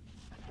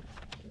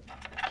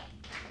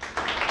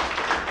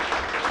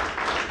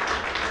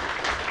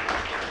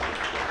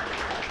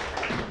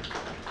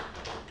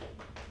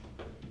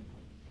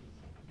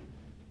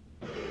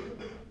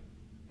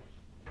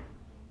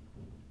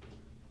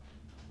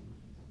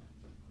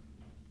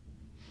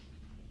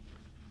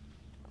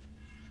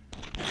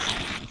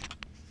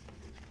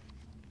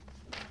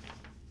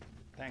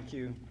 Thank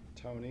you,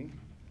 Tony,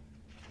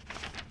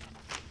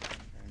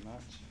 very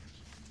much.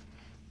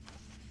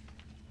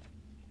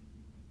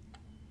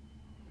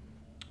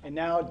 And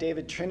now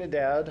David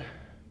Trinidad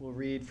will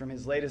read from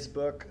his latest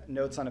book,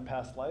 Notes on a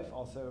Past Life,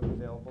 also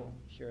available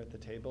here at the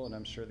table, and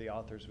I'm sure the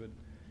authors would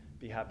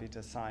be happy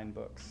to sign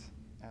books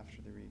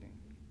after the reading.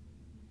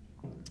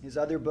 His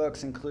other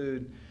books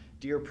include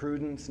Dear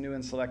Prudence, New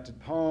and Selected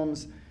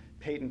Poems,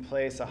 Peyton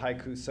Place, a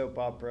haiku soap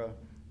opera,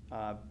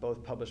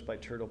 both published by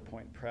Turtle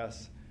Point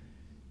Press,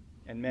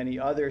 and many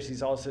others.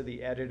 He's also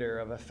the editor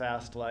of A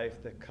Fast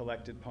Life, the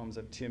collected poems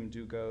of Tim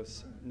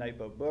Dugo's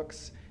Nightboat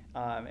Books,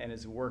 and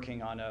is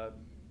working on a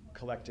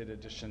collected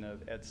edition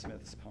of Ed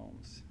Smith's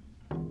poems.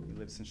 He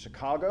lives in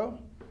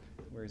Chicago,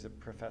 where he's a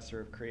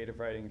professor of creative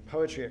writing and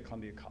poetry at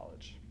Columbia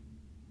College.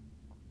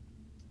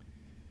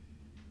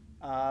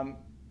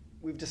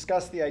 We've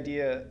discussed the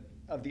idea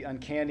of the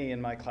uncanny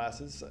in my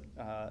classes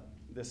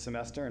this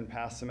semester and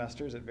past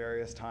semesters at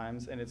various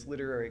times, and its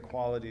literary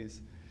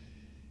qualities.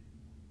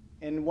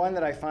 And one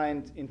that I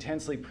find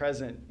intensely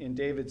present in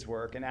David's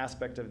work, an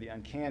aspect of the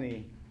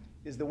uncanny,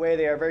 is the way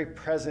they are very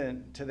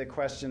present to the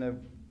question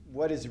of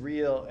what is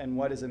real and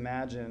what is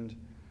imagined.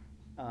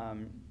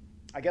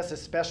 I guess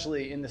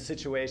especially in the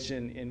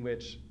situation in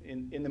which,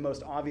 in the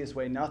most obvious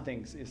way,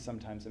 nothing is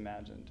sometimes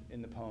imagined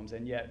in the poems,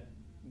 and yet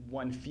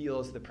one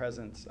feels the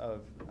presence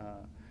of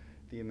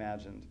the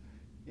imagined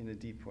in a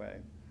deep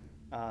way.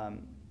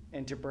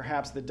 and to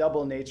perhaps the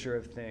double nature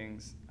of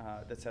things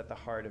that's at the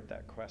heart of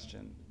that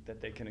question, that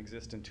they can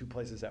exist in two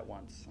places at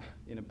once,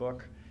 in a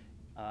book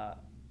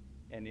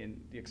and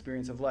in the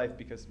experience of life,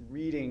 because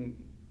reading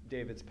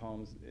David's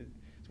poems,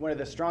 it's one of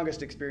the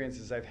strongest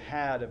experiences I've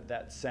had of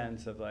that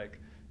sense of like,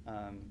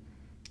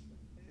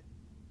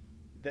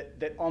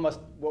 that almost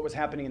what was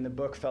happening in the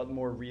book felt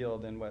more real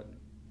than what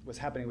was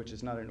happening, which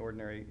is not an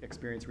ordinary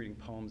experience reading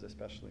poems,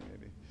 especially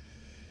maybe.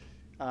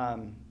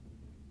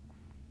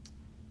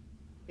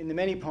 In the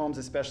many poems,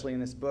 especially in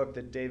this book,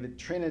 that David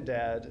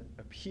Trinidad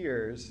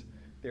appears,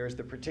 there's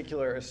the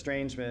particular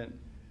estrangement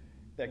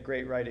that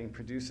great writing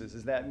produces.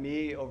 Is that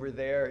me over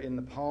there in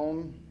the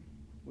poem?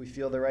 We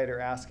feel the writer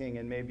asking,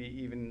 and maybe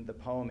even the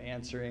poem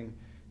answering,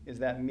 is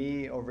that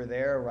me over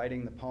there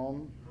writing the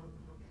poem?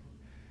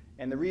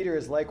 And the reader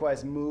is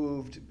likewise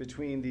moved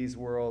between these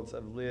worlds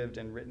of lived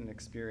and written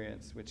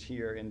experience, which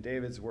here in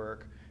David's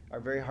work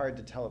are very hard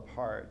to tell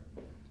apart,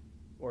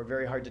 or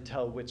very hard to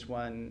tell which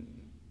one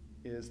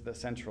is the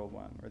central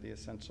one or the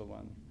essential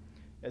one,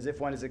 as if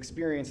one is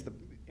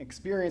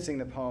experiencing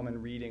the poem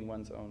and reading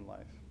one's own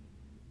life.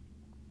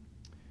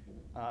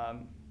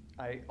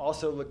 I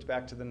also looked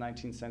back to the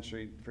 19th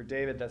century. For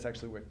David, that's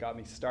actually what got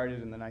me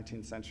started in the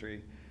 19th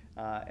century.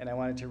 And I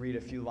wanted to read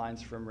a few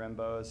lines from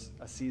Rimbaud's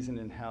A Season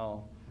in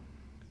Hell,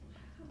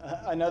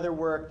 another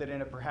work that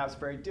in a perhaps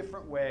very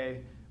different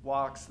way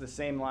walks the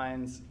same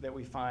lines that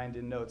we find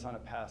in Notes on a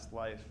Past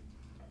Life.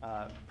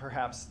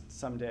 Perhaps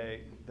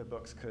someday the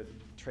books could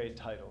trade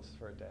titles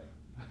for a day.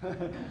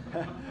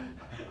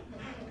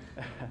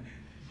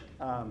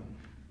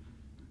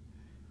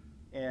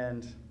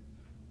 And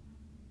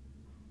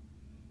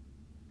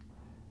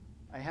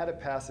I had a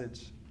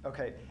passage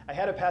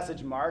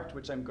marked,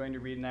 which I'm going to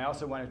read, and I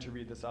also wanted to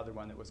read this other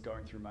one that was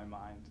going through my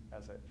mind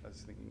as I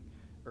was thinking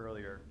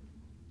earlier.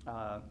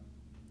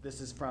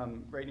 This is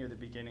from right near the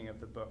beginning of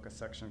the book, a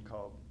section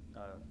called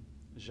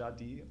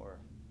Jadis, or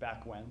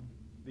Back When.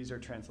 These are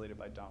translated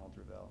by Donald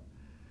Ravel.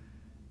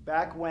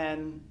 Back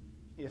when,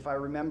 if I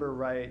remember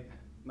right,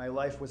 my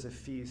life was a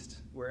feast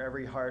where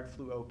every heart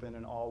flew open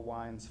and all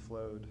wines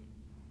flowed.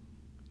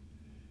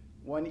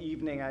 One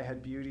evening I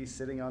had beauty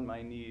sitting on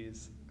my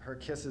knees. Her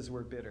kisses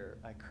were bitter.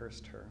 I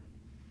cursed her.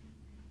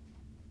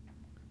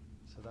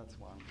 So that's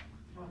one.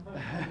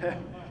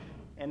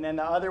 And then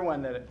the other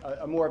one, that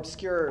a more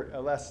obscure,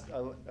 a less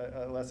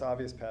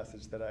obvious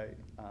passage that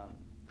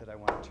I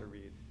wanted to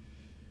read.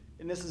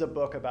 And this is a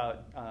book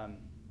about,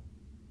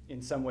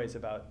 in some ways,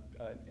 about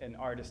an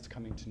artist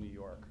coming to New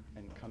York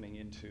and coming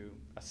into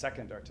a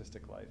second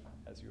artistic life,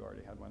 as you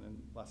already had one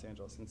in Los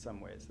Angeles in some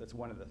ways. That's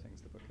one of the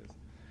things the book is.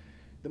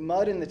 The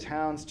mud in the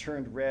towns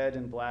turned red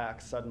and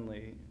black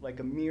suddenly, like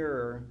a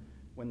mirror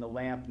when the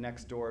lamp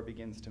next door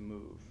begins to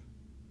move,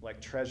 like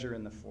treasure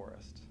in the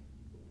forest.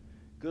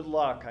 Good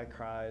luck, I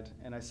cried,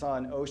 and I saw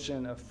an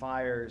ocean of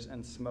fires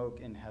and smoke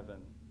in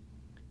heaven.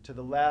 To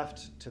the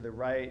left, to the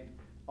right,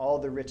 all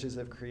the riches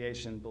of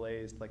creation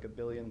blazed like a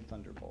billion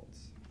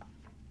thunderbolts.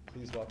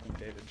 Please welcome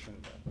David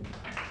Trinidad.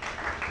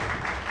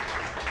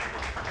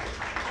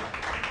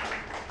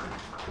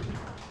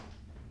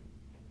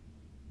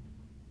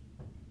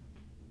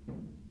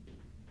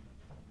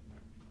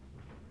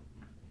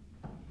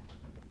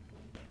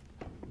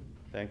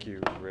 Thank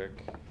you,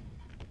 Rick.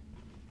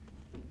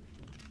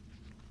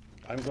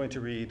 I'm going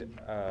to read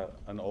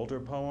an older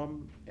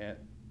poem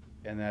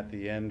and at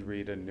the end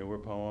read a newer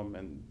poem,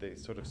 and they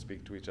sort of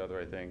speak to each other,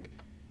 I think.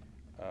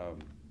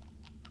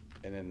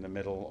 And in the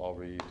middle, I'll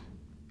read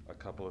a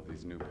couple of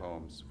these new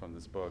poems from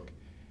this book.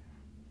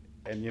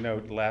 And you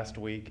know, last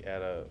week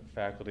at a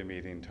faculty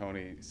meeting,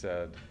 Tony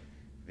said,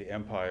 the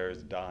empire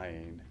is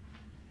dying.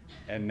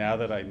 And now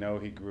that I know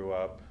he grew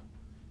up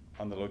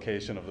on the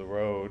location of the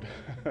road,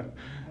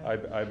 I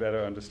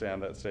better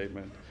understand that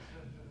statement.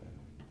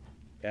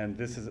 And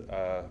this is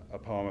a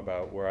poem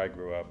about where I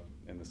grew up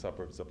in the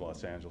suburbs of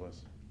Los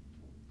Angeles.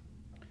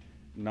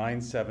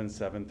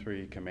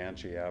 9773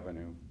 Comanche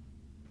Avenue.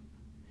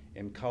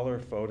 In color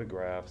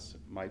photographs,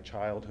 my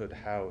childhood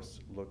house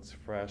looks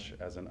fresh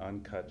as an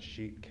uncut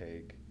sheet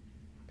cake,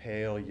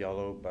 pale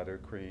yellow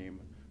buttercream,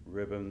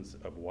 ribbons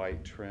of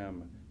white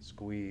trim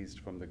squeezed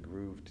from the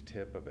grooved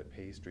tip of a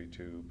pastry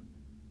tube.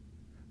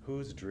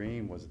 Whose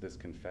dream was this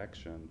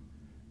confection,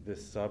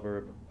 this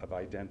suburb of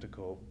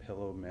identical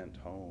pillow mint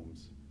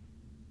homes?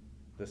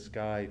 The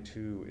sky,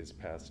 too, is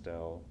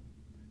pastel.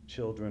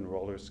 Children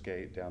roller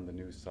skate down the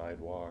new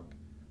sidewalk.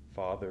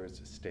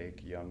 Fathers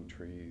stake young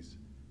trees.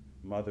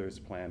 Mothers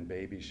plan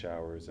baby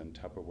showers and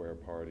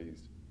Tupperware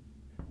parties.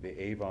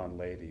 The Avon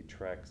lady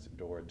treks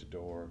door to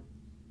door.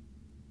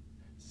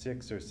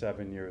 6 or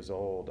 7 years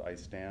old, I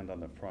stand on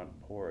the front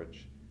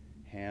porch,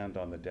 hand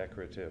on the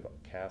decorative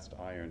cast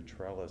iron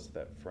trellis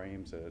that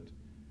frames it,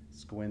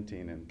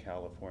 squinting in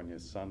California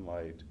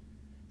sunlight,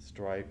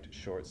 striped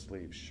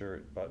short-sleeved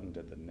shirt buttoned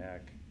at the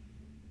neck.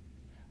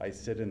 I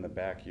sit in the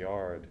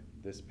backyard,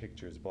 this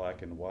picture's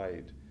black and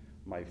white,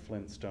 my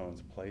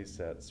Flintstones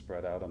playset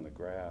spread out on the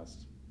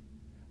grass.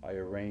 I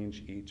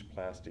arrange each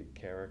plastic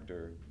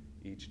character,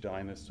 each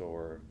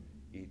dinosaur,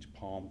 each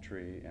palm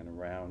tree and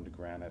round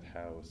granite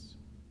house.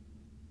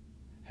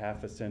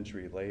 Half a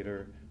century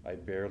later, I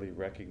barely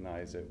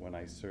recognize it when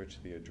I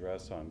search the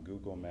address on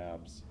Google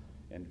Maps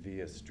and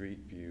via Street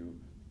View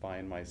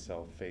find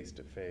myself face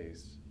to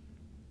face.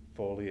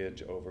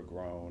 Foliage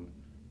overgrown,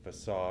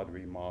 facade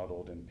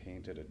remodeled and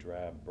painted a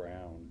drab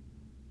brown.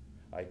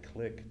 I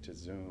click to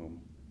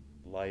zoom.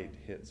 Light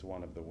hits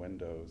one of the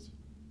windows.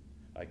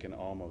 I can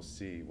almost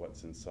see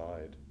what's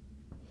inside.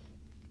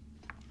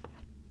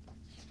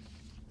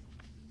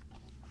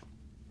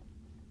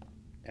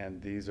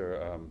 And these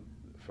are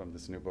from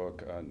this new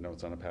book,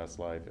 Notes on a Past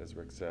Life, as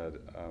Rick said,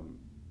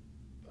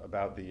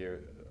 about the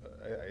year,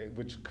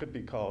 which could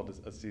be called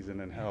a season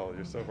in hell.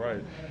 You're so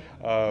right.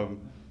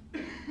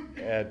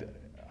 And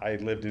I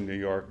lived in New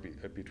York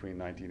between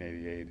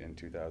 1988 and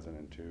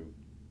 2002.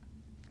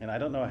 And I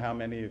don't know how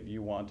many of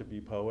you want to be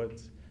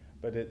poets,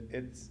 but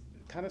it's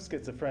kind of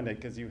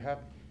schizophrenic because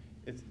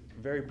it's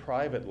very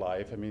private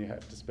life. I mean, you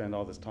have to spend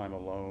all this time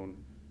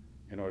alone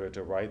in order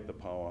to write the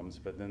poems,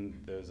 but then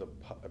there's a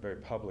very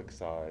public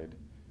side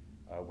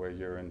where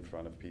you're in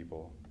front of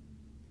people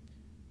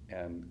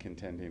and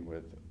contending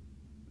with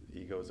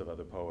egos of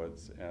other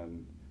poets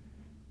and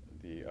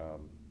the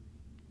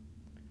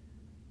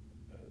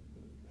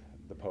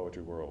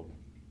poetry world.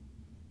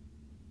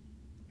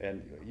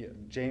 And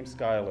James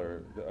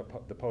Schuyler,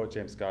 the poet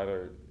James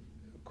Schuyler,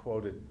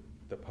 quoted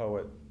the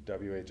poet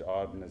W.H.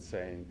 Auden as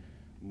saying,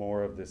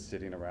 "More of this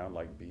sitting around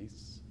like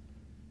beasts."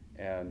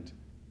 And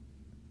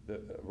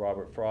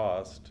Robert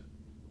Frost,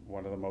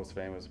 one of the most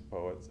famous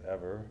poets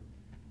ever,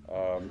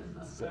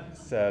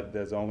 said,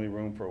 "There's only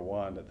room for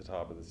one at the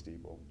top of the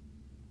steeple."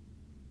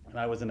 And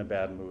I was in a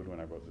bad mood when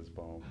I wrote this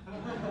poem.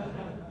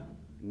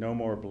 No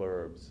more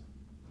blurbs.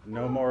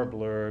 No more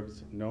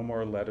blurbs, no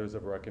more letters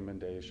of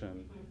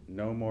recommendation,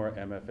 no more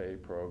MFA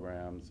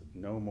programs,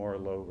 no more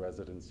low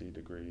residency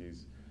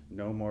degrees,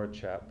 no more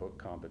chapbook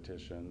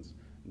competitions,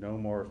 no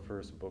more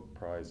first book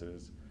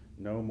prizes,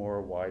 no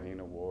more Whiting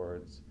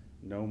Awards,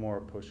 no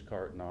more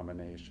pushcart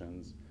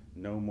nominations,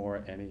 no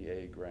more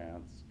NEA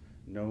grants,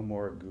 no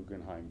more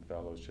Guggenheim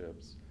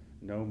fellowships,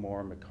 no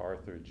more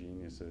MacArthur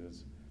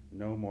geniuses,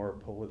 no more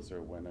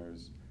Pulitzer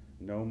winners,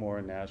 no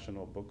more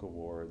National Book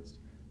Awards,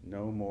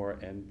 no more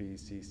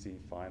NBCC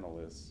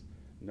finalists,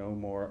 no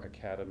more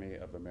Academy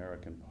of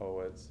American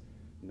Poets,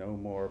 no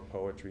more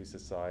Poetry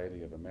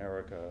Society of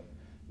America,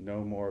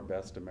 no more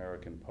Best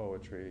American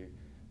Poetry,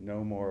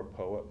 no more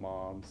poet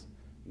moms,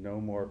 no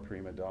more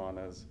prima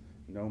donnas,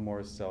 no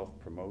more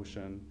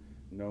self-promotion,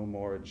 no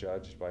more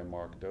judged by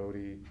Mark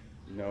Doty,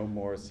 no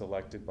more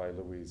selected by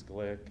Louise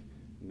Glick,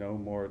 no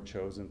more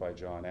chosen by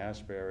John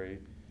Ashbery,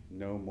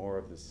 no more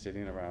of the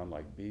sitting around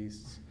like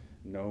beasts,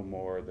 no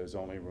more there's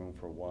only room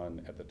for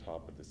one at the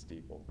top of the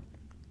steeple.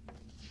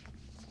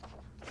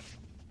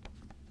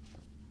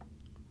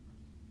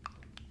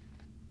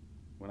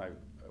 When I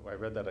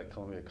read that at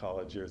Columbia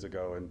College years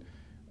ago, and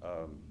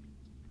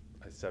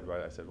I said,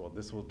 well,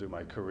 this will do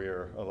my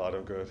career a lot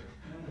of good.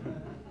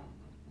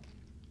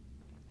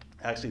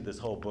 Actually, this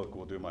whole book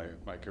will do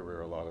my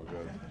career a lot of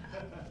good.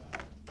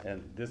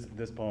 And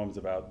this poem's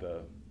about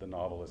the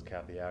novelist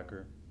Kathy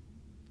Acker,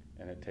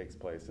 and it takes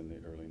place in the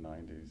early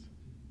 90s.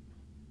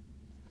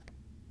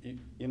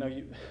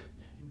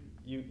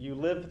 You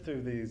live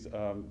through these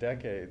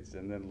decades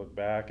and then look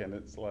back, and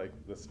it's like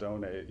the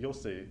Stone Age. You'll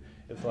see.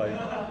 It's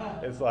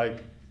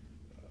like,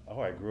 oh,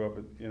 I grew up.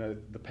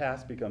 The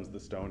past becomes the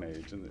Stone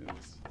Age in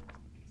this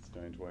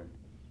strange way.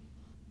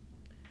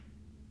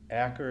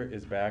 Acker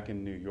is back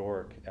in New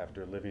York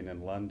after living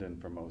in London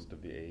for most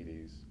of the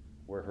 80s,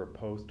 where her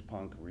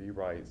post-punk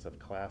rewrites of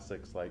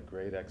classics like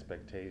Great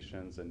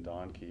Expectations and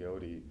Don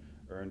Quixote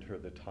earned her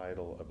the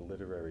title of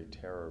literary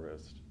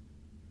terrorist.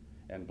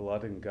 And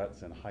Blood and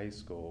Guts in high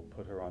school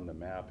put her on the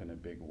map in a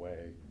big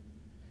way,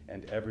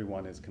 and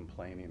everyone is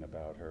complaining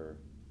about her.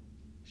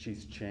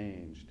 She's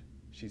changed.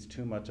 She's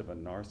too much of a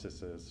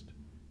narcissist.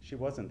 She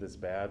wasn't this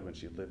bad when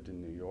she lived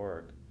in New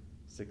York.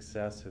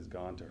 Success has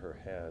gone to her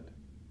head.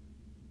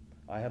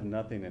 I have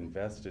nothing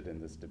invested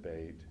in this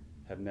debate,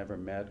 have never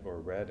met or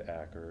read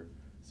Acker,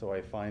 so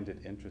I find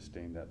it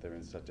interesting that they're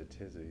in such a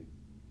tizzy.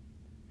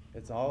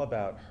 It's all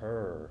about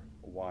her,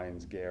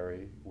 whines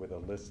Gary, with a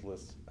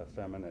listless,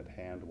 effeminate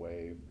hand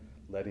wave,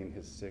 letting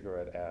his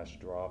cigarette ash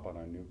drop on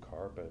our new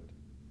carpet.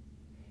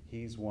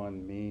 He's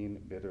one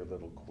mean, bitter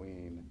little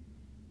queen.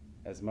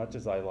 As much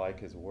as I like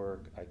his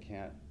work, I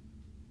can't,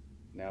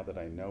 now that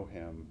I know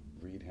him,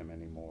 read him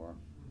anymore.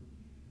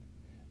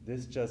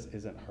 This just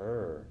isn't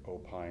her,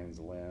 opines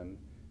Lynn,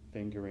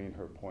 fingering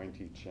her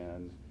pointy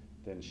chin,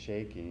 then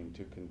shaking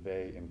to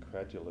convey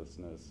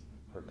incredulousness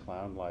her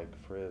clown-like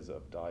frizz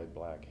of dyed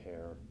black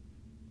hair.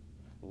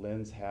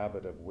 Lynn's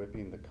habit of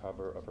whipping the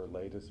cover of her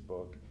latest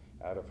book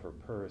out of her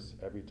purse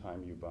every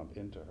time you bump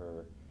into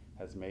her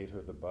has made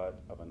her the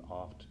butt of an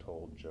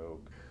oft-told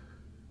joke.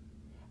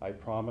 I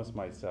promise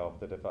myself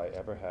that if I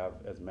ever have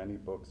as many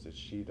books as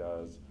she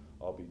does,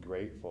 I'll be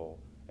grateful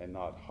and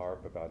not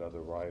harp about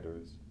other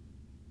writers.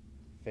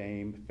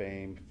 Fame,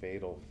 fame,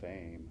 fatal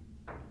fame.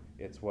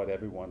 It's what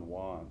everyone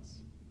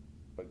wants.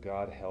 but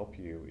God help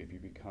you if you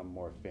become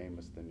more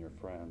famous than your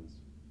friends.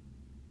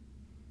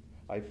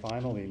 I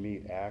finally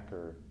meet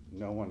Acker,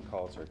 no one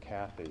calls her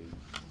Kathy,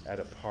 at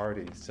a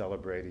party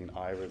celebrating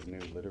Ira's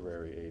new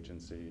literary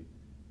agency.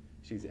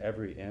 She's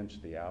every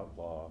inch the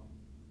outlaw.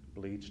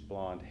 Bleached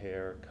blonde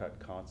hair cut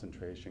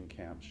concentration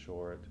camp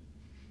short,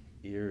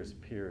 ears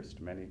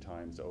pierced many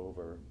times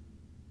over,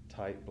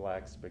 tight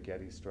black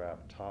spaghetti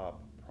strap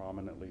top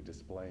prominently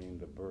displaying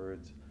the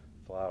birds,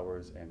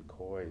 flowers, and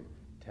koi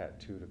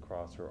tattooed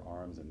across her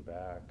arms and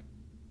back.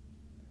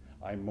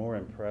 I'm more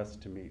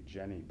impressed to meet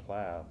Jenny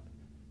Plath,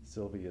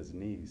 Sylvia's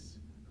niece,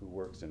 who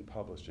works in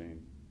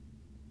publishing,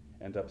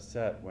 and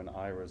upset when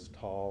Ira's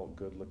tall,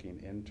 good-looking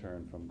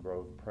intern from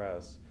Grove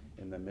Press,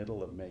 in the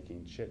middle of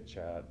making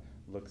chit-chat,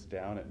 looks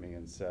down at me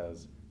and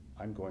says,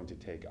 "I'm going to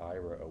take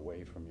Ira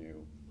away from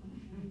you."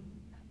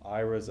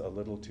 Ira's a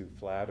little too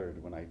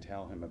flattered when I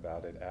tell him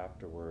about it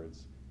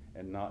afterwards,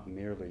 and not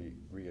nearly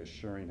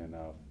reassuring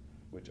enough,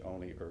 which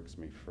only irks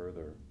me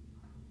further.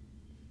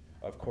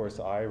 Of course,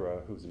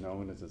 Ira, who's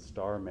known as a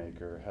star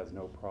maker, has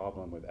no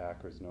problem with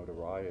Acker's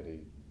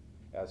notoriety.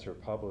 As her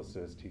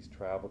publicist, he's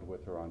traveled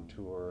with her on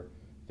tour,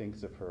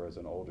 thinks of her as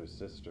an older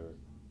sister.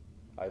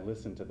 I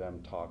listen to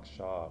them talk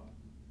shop.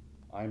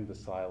 I'm the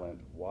silent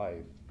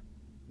wife,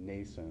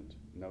 nascent,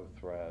 no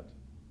threat.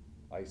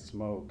 I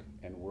smoke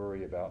and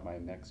worry about my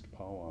next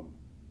poem.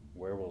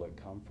 Where will it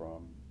come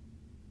from?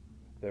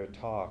 Their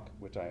talk,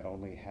 which I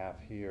only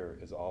half hear,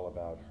 is all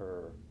about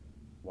her.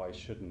 Why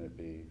shouldn't it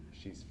be?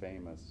 She's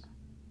famous.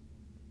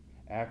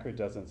 Acker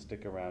doesn't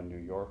stick around New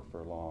York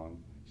for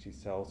long. She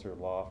sells her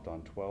loft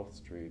on 12th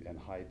Street and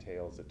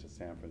hightails it to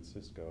San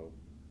Francisco.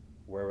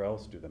 Where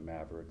else do the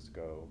Mavericks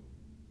go?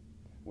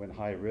 When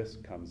High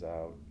Risk comes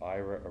out,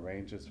 Ira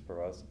arranges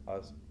for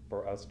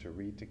us to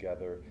read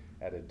together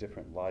at a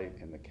different light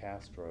in the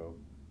Castro.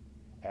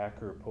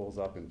 Acker pulls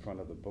up in front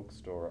of the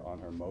bookstore on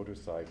her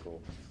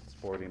motorcycle,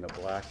 sporting a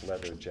black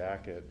leather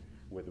jacket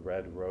with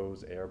red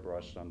rose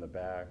airbrushed on the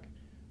back,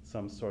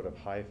 some sort of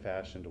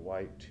high-fashioned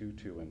white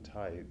tutu and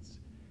tights,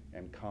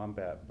 and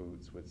combat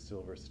boots with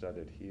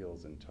silver-studded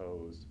heels and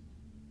toes.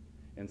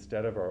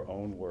 Instead of our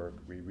own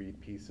work, we read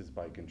pieces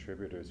by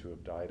contributors who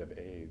have died of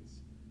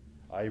AIDS.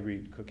 I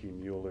read Cookie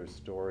Mueller's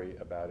story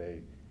about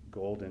a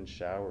golden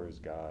showers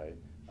guy,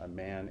 a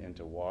man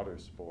into water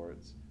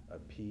sports, a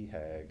pea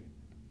hag.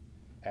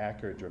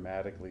 Acker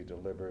dramatically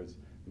delivers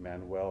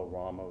Manuel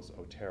Ramos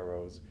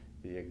Otero's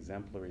The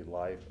Exemplary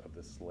Life of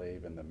the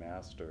Slave and the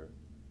Master.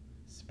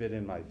 Spit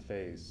in my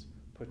face,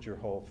 put your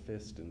whole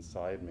fist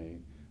inside me,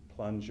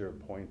 plunge your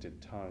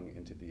pointed tongue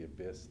into the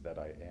abyss that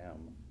I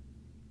am.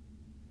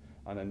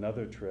 On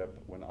another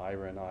trip, when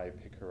Ira and I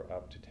pick her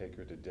up to take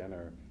her to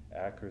dinner,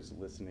 Acker's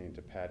listening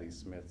to Patti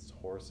Smith's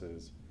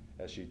Horses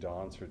as she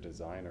dons her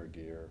designer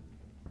gear,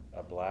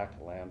 a black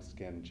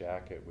lambskin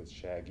jacket with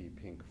shaggy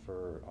pink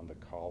fur on the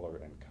collar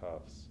and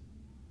cuffs.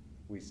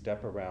 We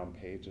step around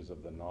pages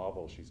of the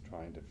novel she's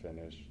trying to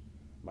finish,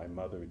 My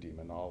Mother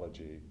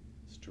Demonology,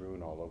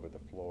 strewn all over the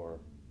floor.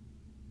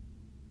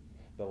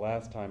 The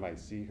last time I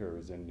see her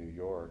is in New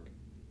York.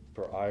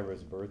 For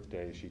Ira's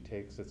birthday, she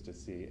takes us to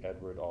see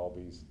Edward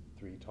Albee's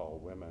Three Tall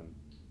Women.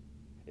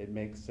 It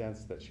makes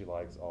sense that she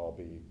likes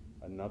Albee,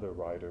 another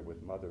writer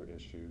with mother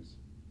issues.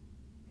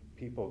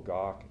 People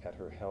gawk at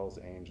her Hell's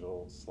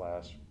Angel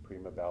 /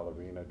 prima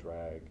ballerina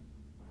drag.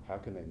 How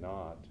can they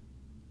not?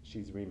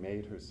 She's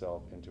remade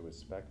herself into a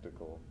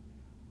spectacle.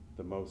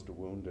 The most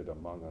wounded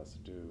among us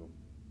do.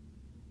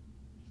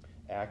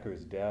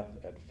 Acker's death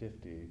at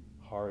 50,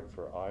 hard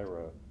for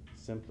Ira,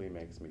 simply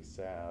makes me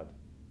sad.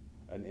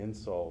 An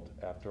insult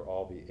after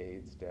all the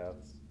AIDS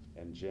deaths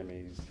and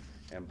Jimmy's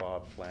and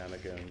Bob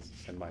Flanagan's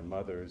and my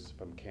mother's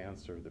from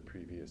cancer the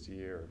previous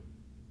year.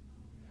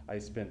 I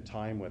spent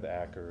time with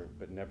Acker,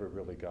 but never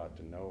really got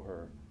to know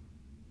her.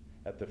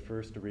 At the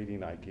first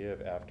reading I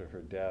give after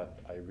her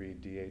death, I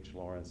read D.H.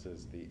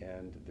 Lawrence's The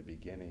End, the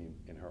Beginning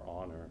in her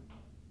honor.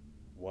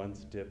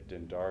 Once dipped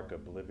in dark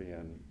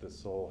oblivion, the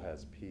soul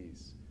has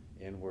peace,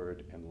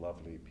 inward and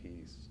lovely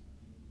peace.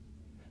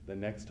 The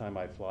next time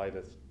I fly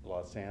to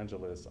Los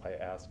Angeles, I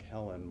ask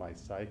Helen, my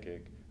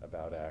psychic,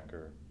 about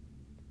Acker.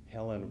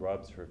 Helen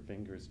rubs her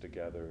fingers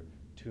together,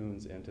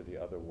 tunes into the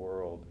other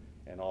world,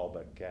 and all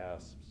but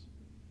gasps.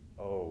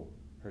 Oh,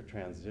 her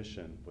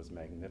transition was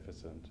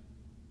magnificent.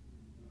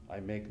 I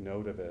make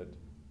note of it,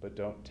 but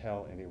don't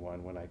tell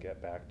anyone when I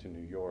get back to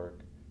New York,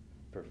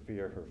 for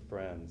fear her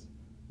friends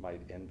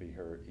might envy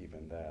her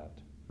even that.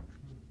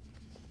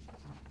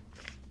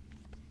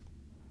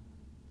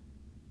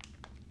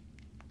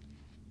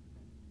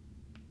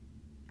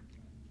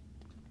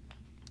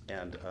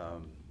 And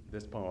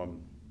this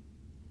poem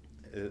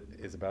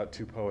is about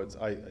two poets.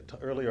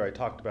 Earlier I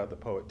talked about the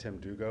poet Tim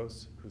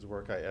Dugos, whose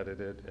work I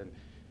edited, and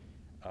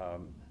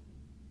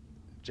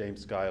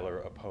James Schuyler,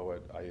 a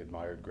poet I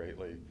admired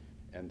greatly,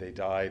 and they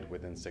died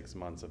within 6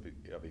 months of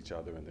each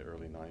other in the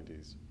early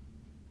 90s.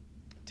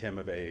 Tim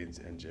of AIDS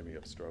and Jimmy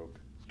of stroke.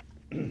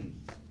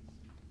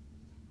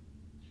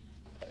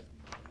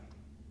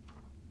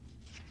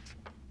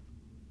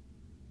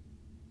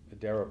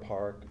 Dara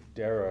Park.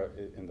 Dara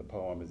in the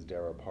poem is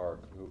Dara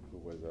Park, who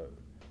was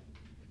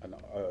an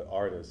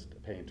artist, a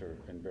painter,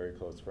 and very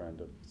close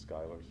friend of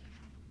Schuyler's.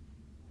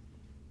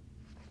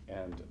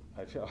 And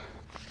I feel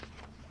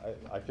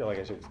like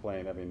I should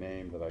explain every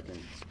name that I can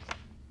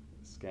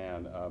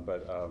scan.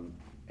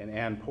 And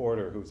Anne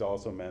Porter, who's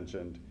also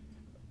mentioned,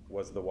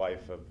 was the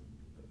wife of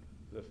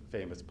the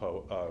famous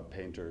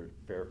painter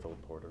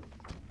Fairfield Porter.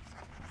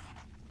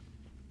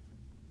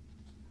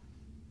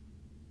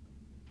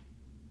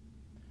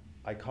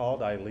 I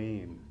called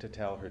Eileen to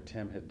tell her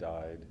Tim had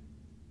died.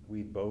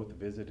 We'd both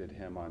visited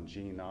him on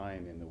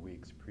G9 in the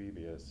weeks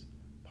previous,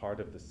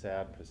 part of the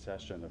sad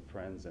procession of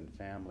friends and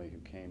family who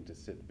came to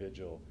sit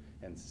vigil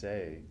and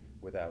say,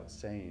 without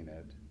saying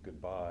it,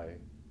 goodbye.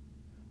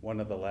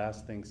 One of the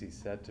last things he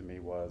said to me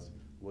was,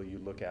 "Will you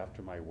look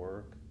after my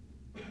work?"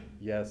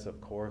 "Yes, of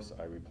course,"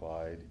 I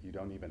replied. "You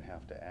don't even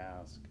have to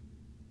ask."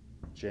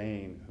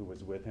 Jane, who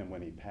was with him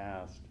when he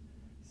passed,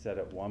 said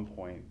at one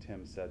point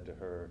Tim said to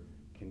her,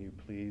 "Can you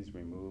please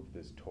remove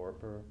this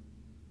torpor?"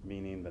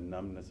 Meaning the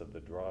numbness of the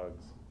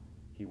drugs.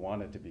 He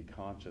wanted to be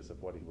conscious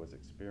of what he was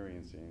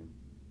experiencing.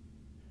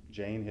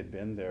 Jane had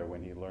been there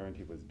when he learned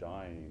he was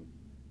dying.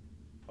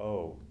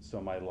 "Oh,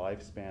 so my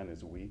lifespan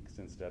is weeks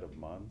instead of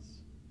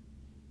months?"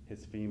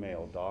 His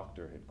female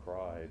doctor had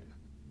cried.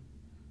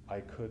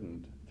 I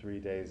couldn't, 3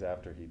 days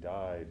after he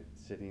died,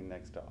 sitting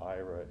next to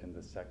Ira in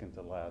the second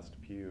to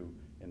last pew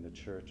in the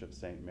Church of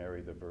St.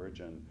 Mary the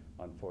Virgin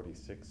on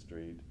 46th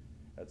Street,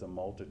 as a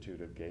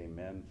multitude of gay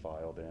men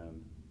filed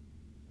in.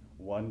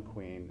 One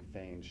queen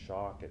feigned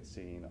shock at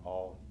seeing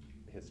all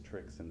his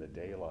tricks in the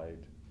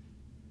daylight.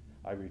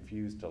 I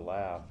refused to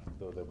laugh,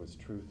 though there was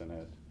truth in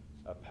it,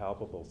 a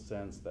palpable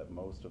sense that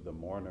most of the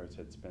mourners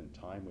had spent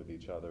time with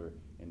each other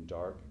in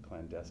dark,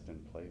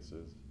 clandestine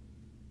places.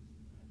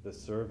 The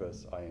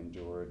service I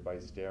endured by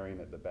staring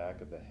at the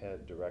back of the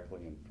head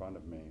directly in front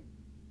of me.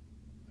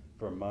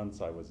 For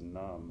months I was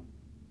numb,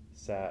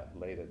 sat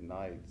late at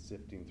night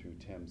sifting through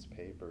Tim's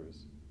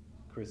papers.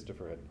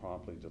 Christopher had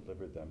promptly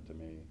delivered them to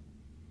me.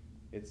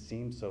 It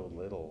seemed so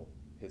little,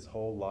 his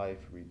whole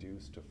life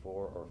reduced to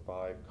 4 or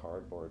 5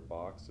 cardboard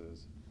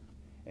boxes,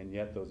 and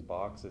yet those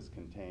boxes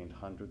contained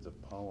hundreds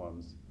of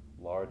poems,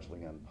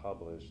 largely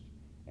unpublished,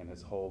 and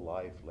his whole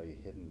life lay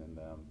hidden in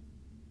them.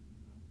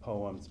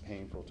 Poems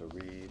painful to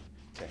read,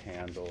 to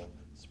handle,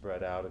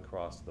 spread out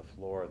across the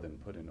floor, then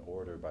put in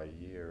order by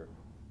year.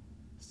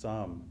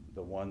 Some,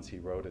 the ones he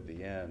wrote at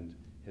the end,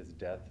 his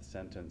death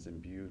sentence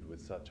imbued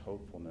with such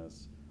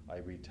hopefulness, I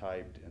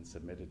retyped and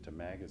submitted to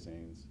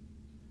magazines.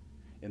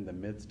 In the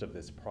midst of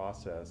this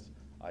process,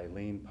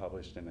 Eileen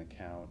published an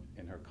account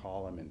in her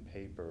column in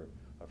Paper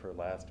of her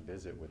last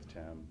visit with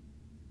Tim.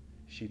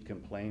 She'd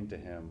complained to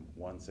him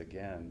once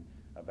again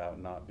about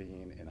not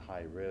being in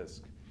High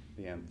Risk,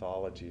 the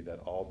anthology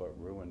that all but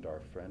ruined our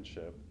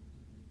friendship.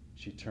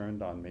 She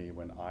turned on me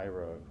when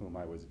Ira, whom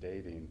I was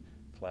dating,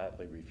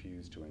 flatly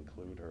refused to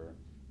include her.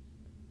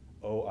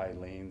 "Oh,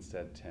 Eileen,"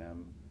 said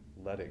Tim,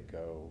 "let it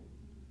go."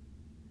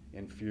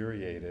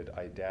 Infuriated,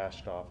 I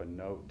dashed off a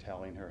note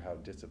telling her how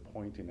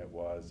disappointing it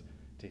was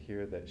to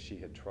hear that she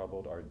had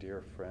troubled our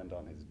dear friend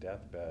on his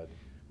deathbed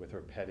with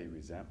her petty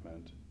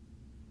resentment.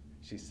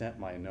 She sent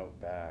my note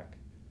back.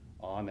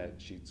 On it,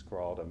 she'd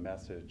scrawled a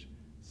message,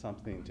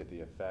 something to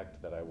the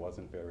effect that I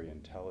wasn't very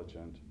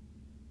intelligent.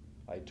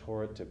 I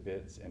tore it to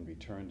bits and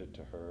returned it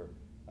to her,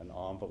 an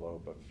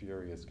envelope of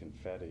furious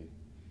confetti.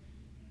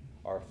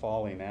 Our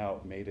falling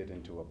out made it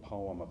into a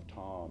poem of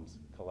Tom's,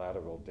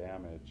 Collateral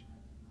Damage.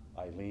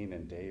 Eileen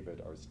and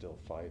David are still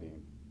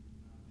fighting.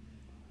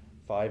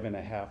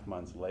 5.5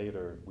 months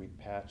later, we'd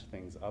patched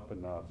things up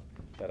enough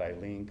that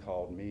Eileen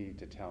called me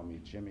to tell me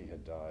Jimmy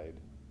had died.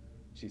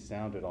 She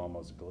sounded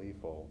almost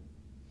gleeful.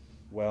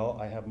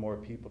 "Well, I have more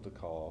people to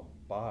call.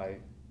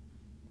 Bye."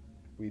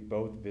 We'd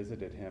both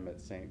visited him at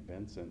St.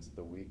 Vincent's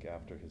the week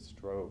after his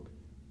stroke,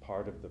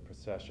 part of the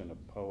procession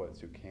of poets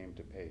who came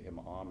to pay him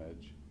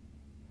homage.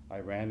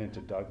 I ran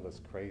into Douglas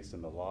Crace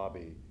in the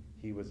lobby.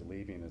 He was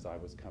leaving as I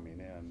was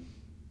coming in.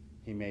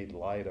 He made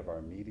light of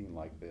our meeting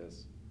like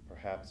this,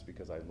 perhaps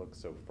because I looked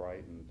so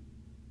frightened.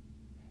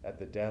 At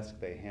the desk,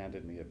 they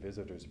handed me a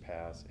visitor's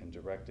pass and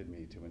directed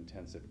me to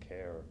intensive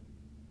care.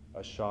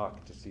 A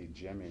shock to see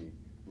Jimmy,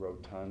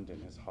 rotund in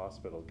his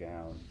hospital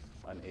gown,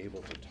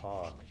 unable to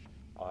talk,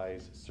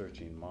 eyes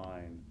searching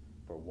mine.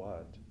 For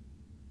what?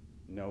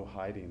 No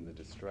hiding the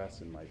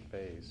distress in my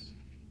face.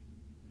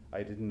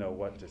 I didn't know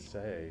what to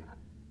say,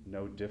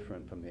 no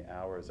different from the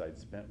hours I'd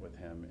spent with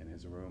him in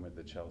his room at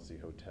the Chelsea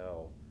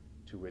Hotel,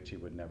 to which he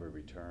would never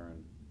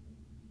return.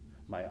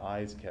 My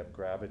eyes kept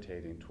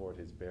gravitating toward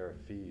his bare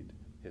feet,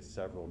 his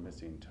several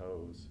missing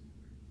toes.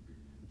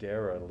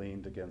 Dara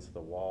leaned against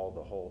the wall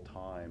the whole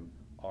time,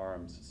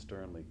 arms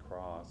sternly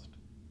crossed.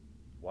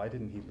 Why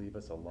didn't he leave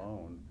us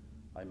alone?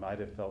 I might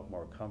have felt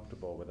more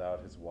comfortable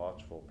without his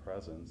watchful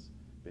presence,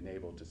 been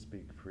able to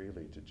speak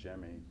freely to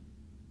Jimmy.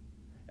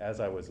 As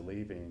I was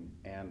leaving,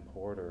 Anne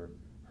Porter,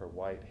 her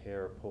white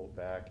hair pulled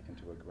back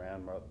into a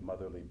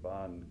grandmotherly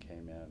bun,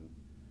 came in.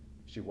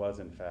 She was,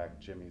 in fact,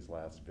 Jimmy's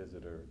last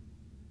visitor.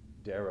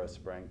 Dara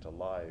sprang to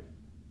life.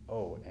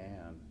 Oh,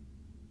 Anne.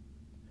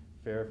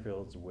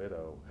 Fairfield's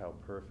widow, how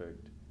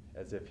perfect,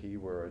 as if he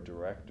were a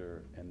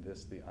director and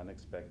this the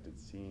unexpected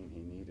scene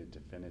he needed to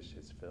finish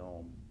his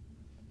film.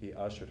 He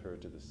ushered her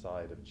to the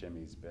side of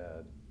Jimmy's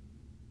bed.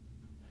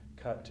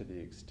 Cut to the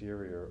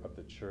exterior of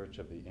the Church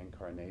of the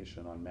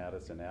Incarnation on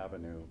Madison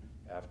Avenue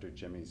after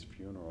Jimmy's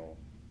funeral.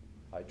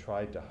 I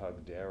tried to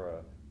hug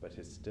Dara, but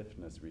his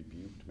stiffness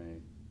rebuked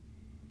me.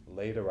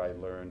 Later I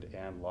learned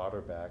Anne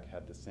Lauterbach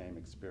had the same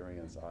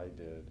experience I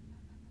did.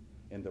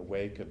 In the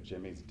wake of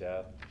Jimmy's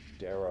death,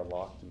 Dara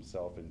locked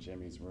himself in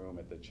Jimmy's room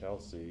at the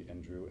Chelsea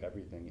and drew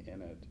everything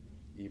in it,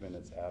 even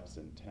its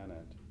absent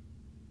tenant.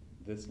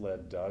 This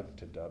led Doug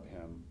to dub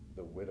him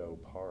the Widow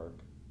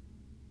Park.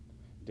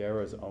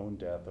 Dara's own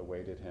death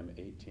awaited him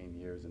 18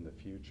 years in the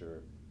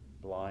future.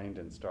 Blind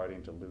and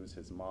starting to lose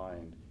his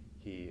mind,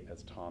 he,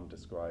 as Tom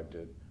described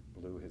it,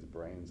 blew his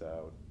brains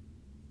out.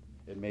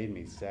 It made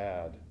me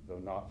sad, though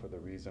not for the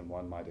reason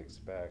one might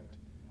expect.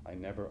 I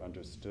never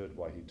understood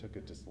why he took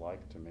a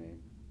dislike to me.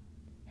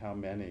 How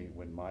many,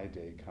 when my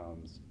day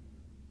comes,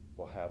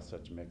 will have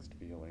such mixed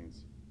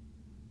feelings?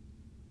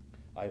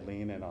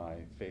 Eileen and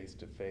I, face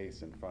to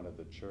face in front of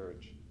the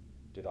church,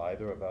 did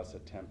either of us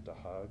attempt to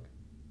hug?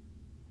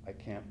 I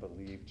can't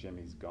believe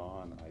Jimmy's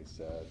gone, I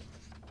said.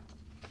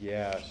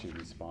 Yeah, she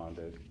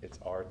responded, it's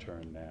our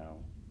turn now.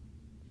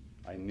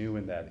 I knew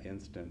in that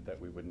instant that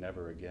we would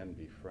never again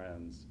be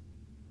friends.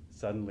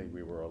 Suddenly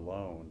we were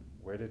alone.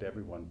 Where did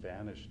everyone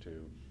vanish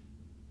to?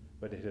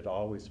 But it had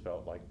always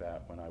felt like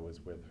that when I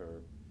was with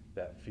her,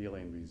 that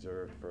feeling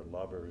reserved for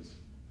lovers,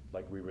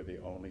 like we were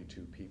the only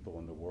two people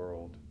in the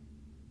world.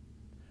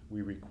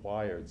 We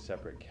required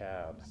separate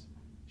cabs.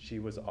 She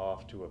was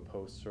off to a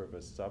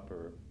post-service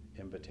supper,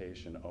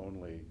 invitation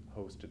only,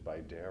 hosted by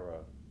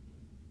Dara.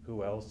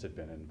 Who else had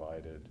been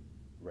invited?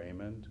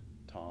 Raymond?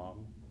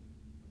 Tom?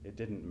 It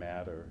didn't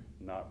matter,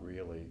 not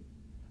really.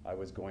 I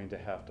was going to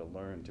have to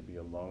learn to be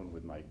alone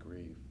with my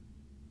grief.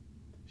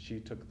 She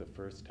took the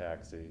first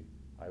taxi.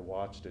 I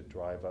watched it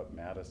drive up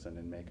Madison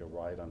and make a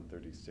right on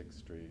 36th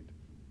Street,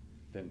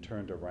 then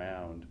turned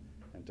around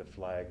and to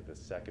flag the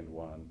second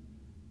one,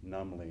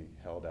 numbly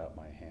held out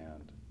my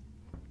hand.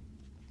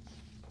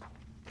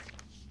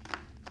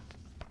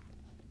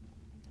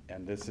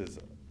 And this is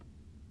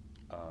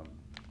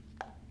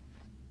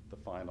the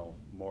final,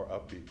 more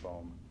upbeat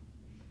poem.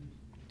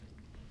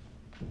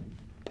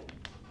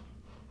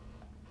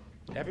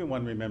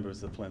 Everyone remembers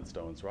the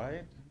Flintstones,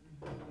 right?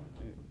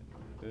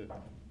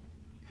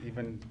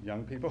 Even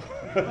young people?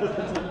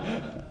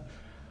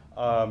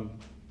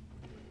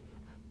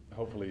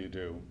 Hopefully you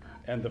do.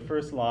 And the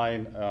first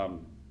line,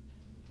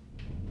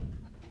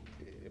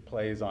 it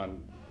plays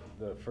on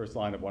the first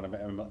line of one of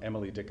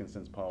Emily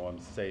Dickinson's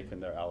poems, Safe in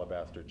Their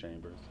Alabaster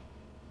Chambers.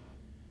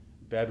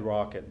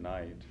 Bedrock at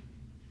night.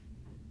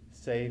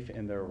 Safe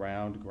in their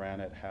round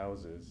granite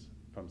houses,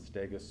 from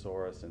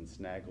Stegosaurus and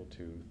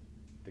Snaggletooth,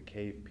 the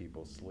cave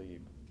people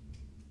sleep.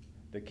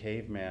 The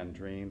caveman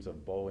dreams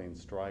of bowling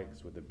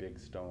strikes with a big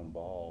stone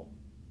ball.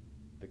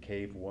 The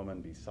cave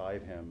woman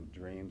beside him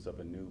dreams of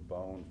a new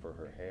bone for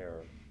her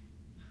hair.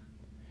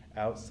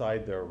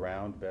 Outside their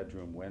round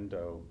bedroom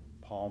window,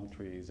 palm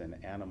trees and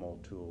animal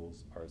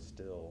tools are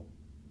still.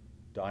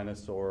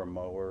 Dinosaur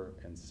mower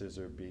and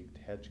scissor-beaked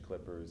hedge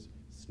clippers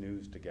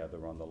snooze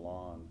together on the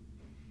lawn.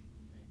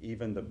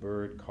 Even the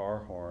bird car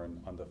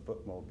horn on the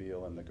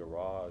footmobile in the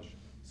garage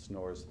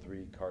snores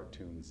 3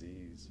 cartoon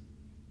Z's.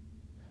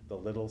 The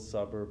little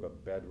suburb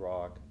of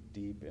Bedrock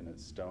deep in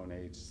its Stone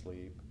Age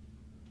sleep,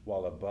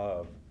 while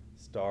above,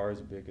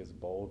 stars big as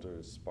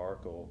boulders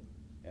sparkle,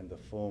 and the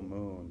full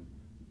moon,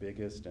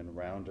 biggest and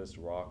roundest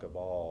rock of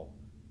all,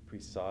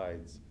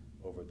 presides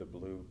over the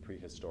blue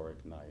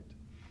prehistoric night.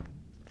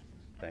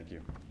 Thank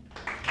you.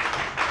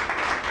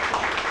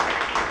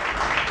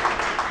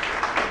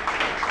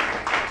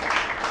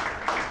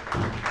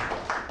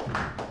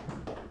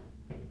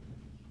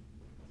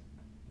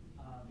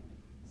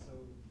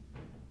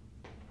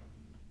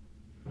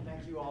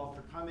 Thank you all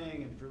for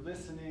coming and for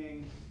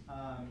listening.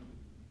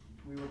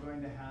 We were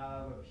going to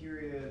have a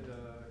period, kind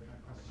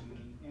of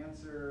question and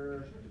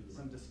answer,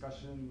 some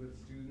discussion with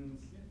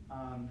students.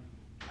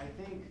 I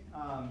think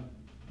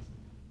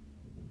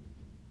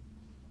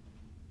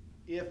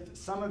if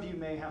some of you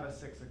may have a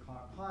 6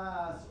 o'clock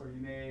class, or you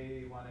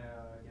may want to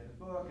get a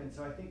book, and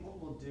so I think what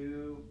we'll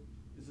do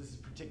is, this is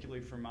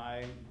particularly for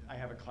I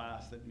have a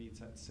class that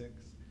meets at 6,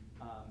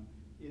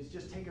 is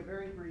just take a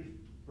very brief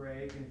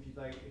break, and if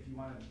you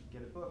want to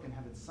get a book and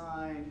have it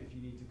signed, if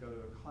you need to go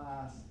to a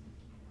class,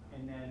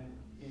 and then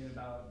in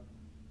about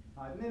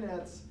 5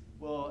 minutes,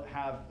 we'll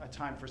have a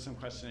time for some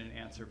question and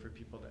answer for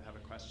people that have a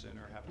question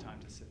or have time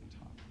to sit and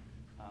talk.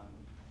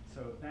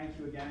 So thank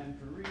you again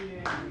for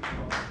reading.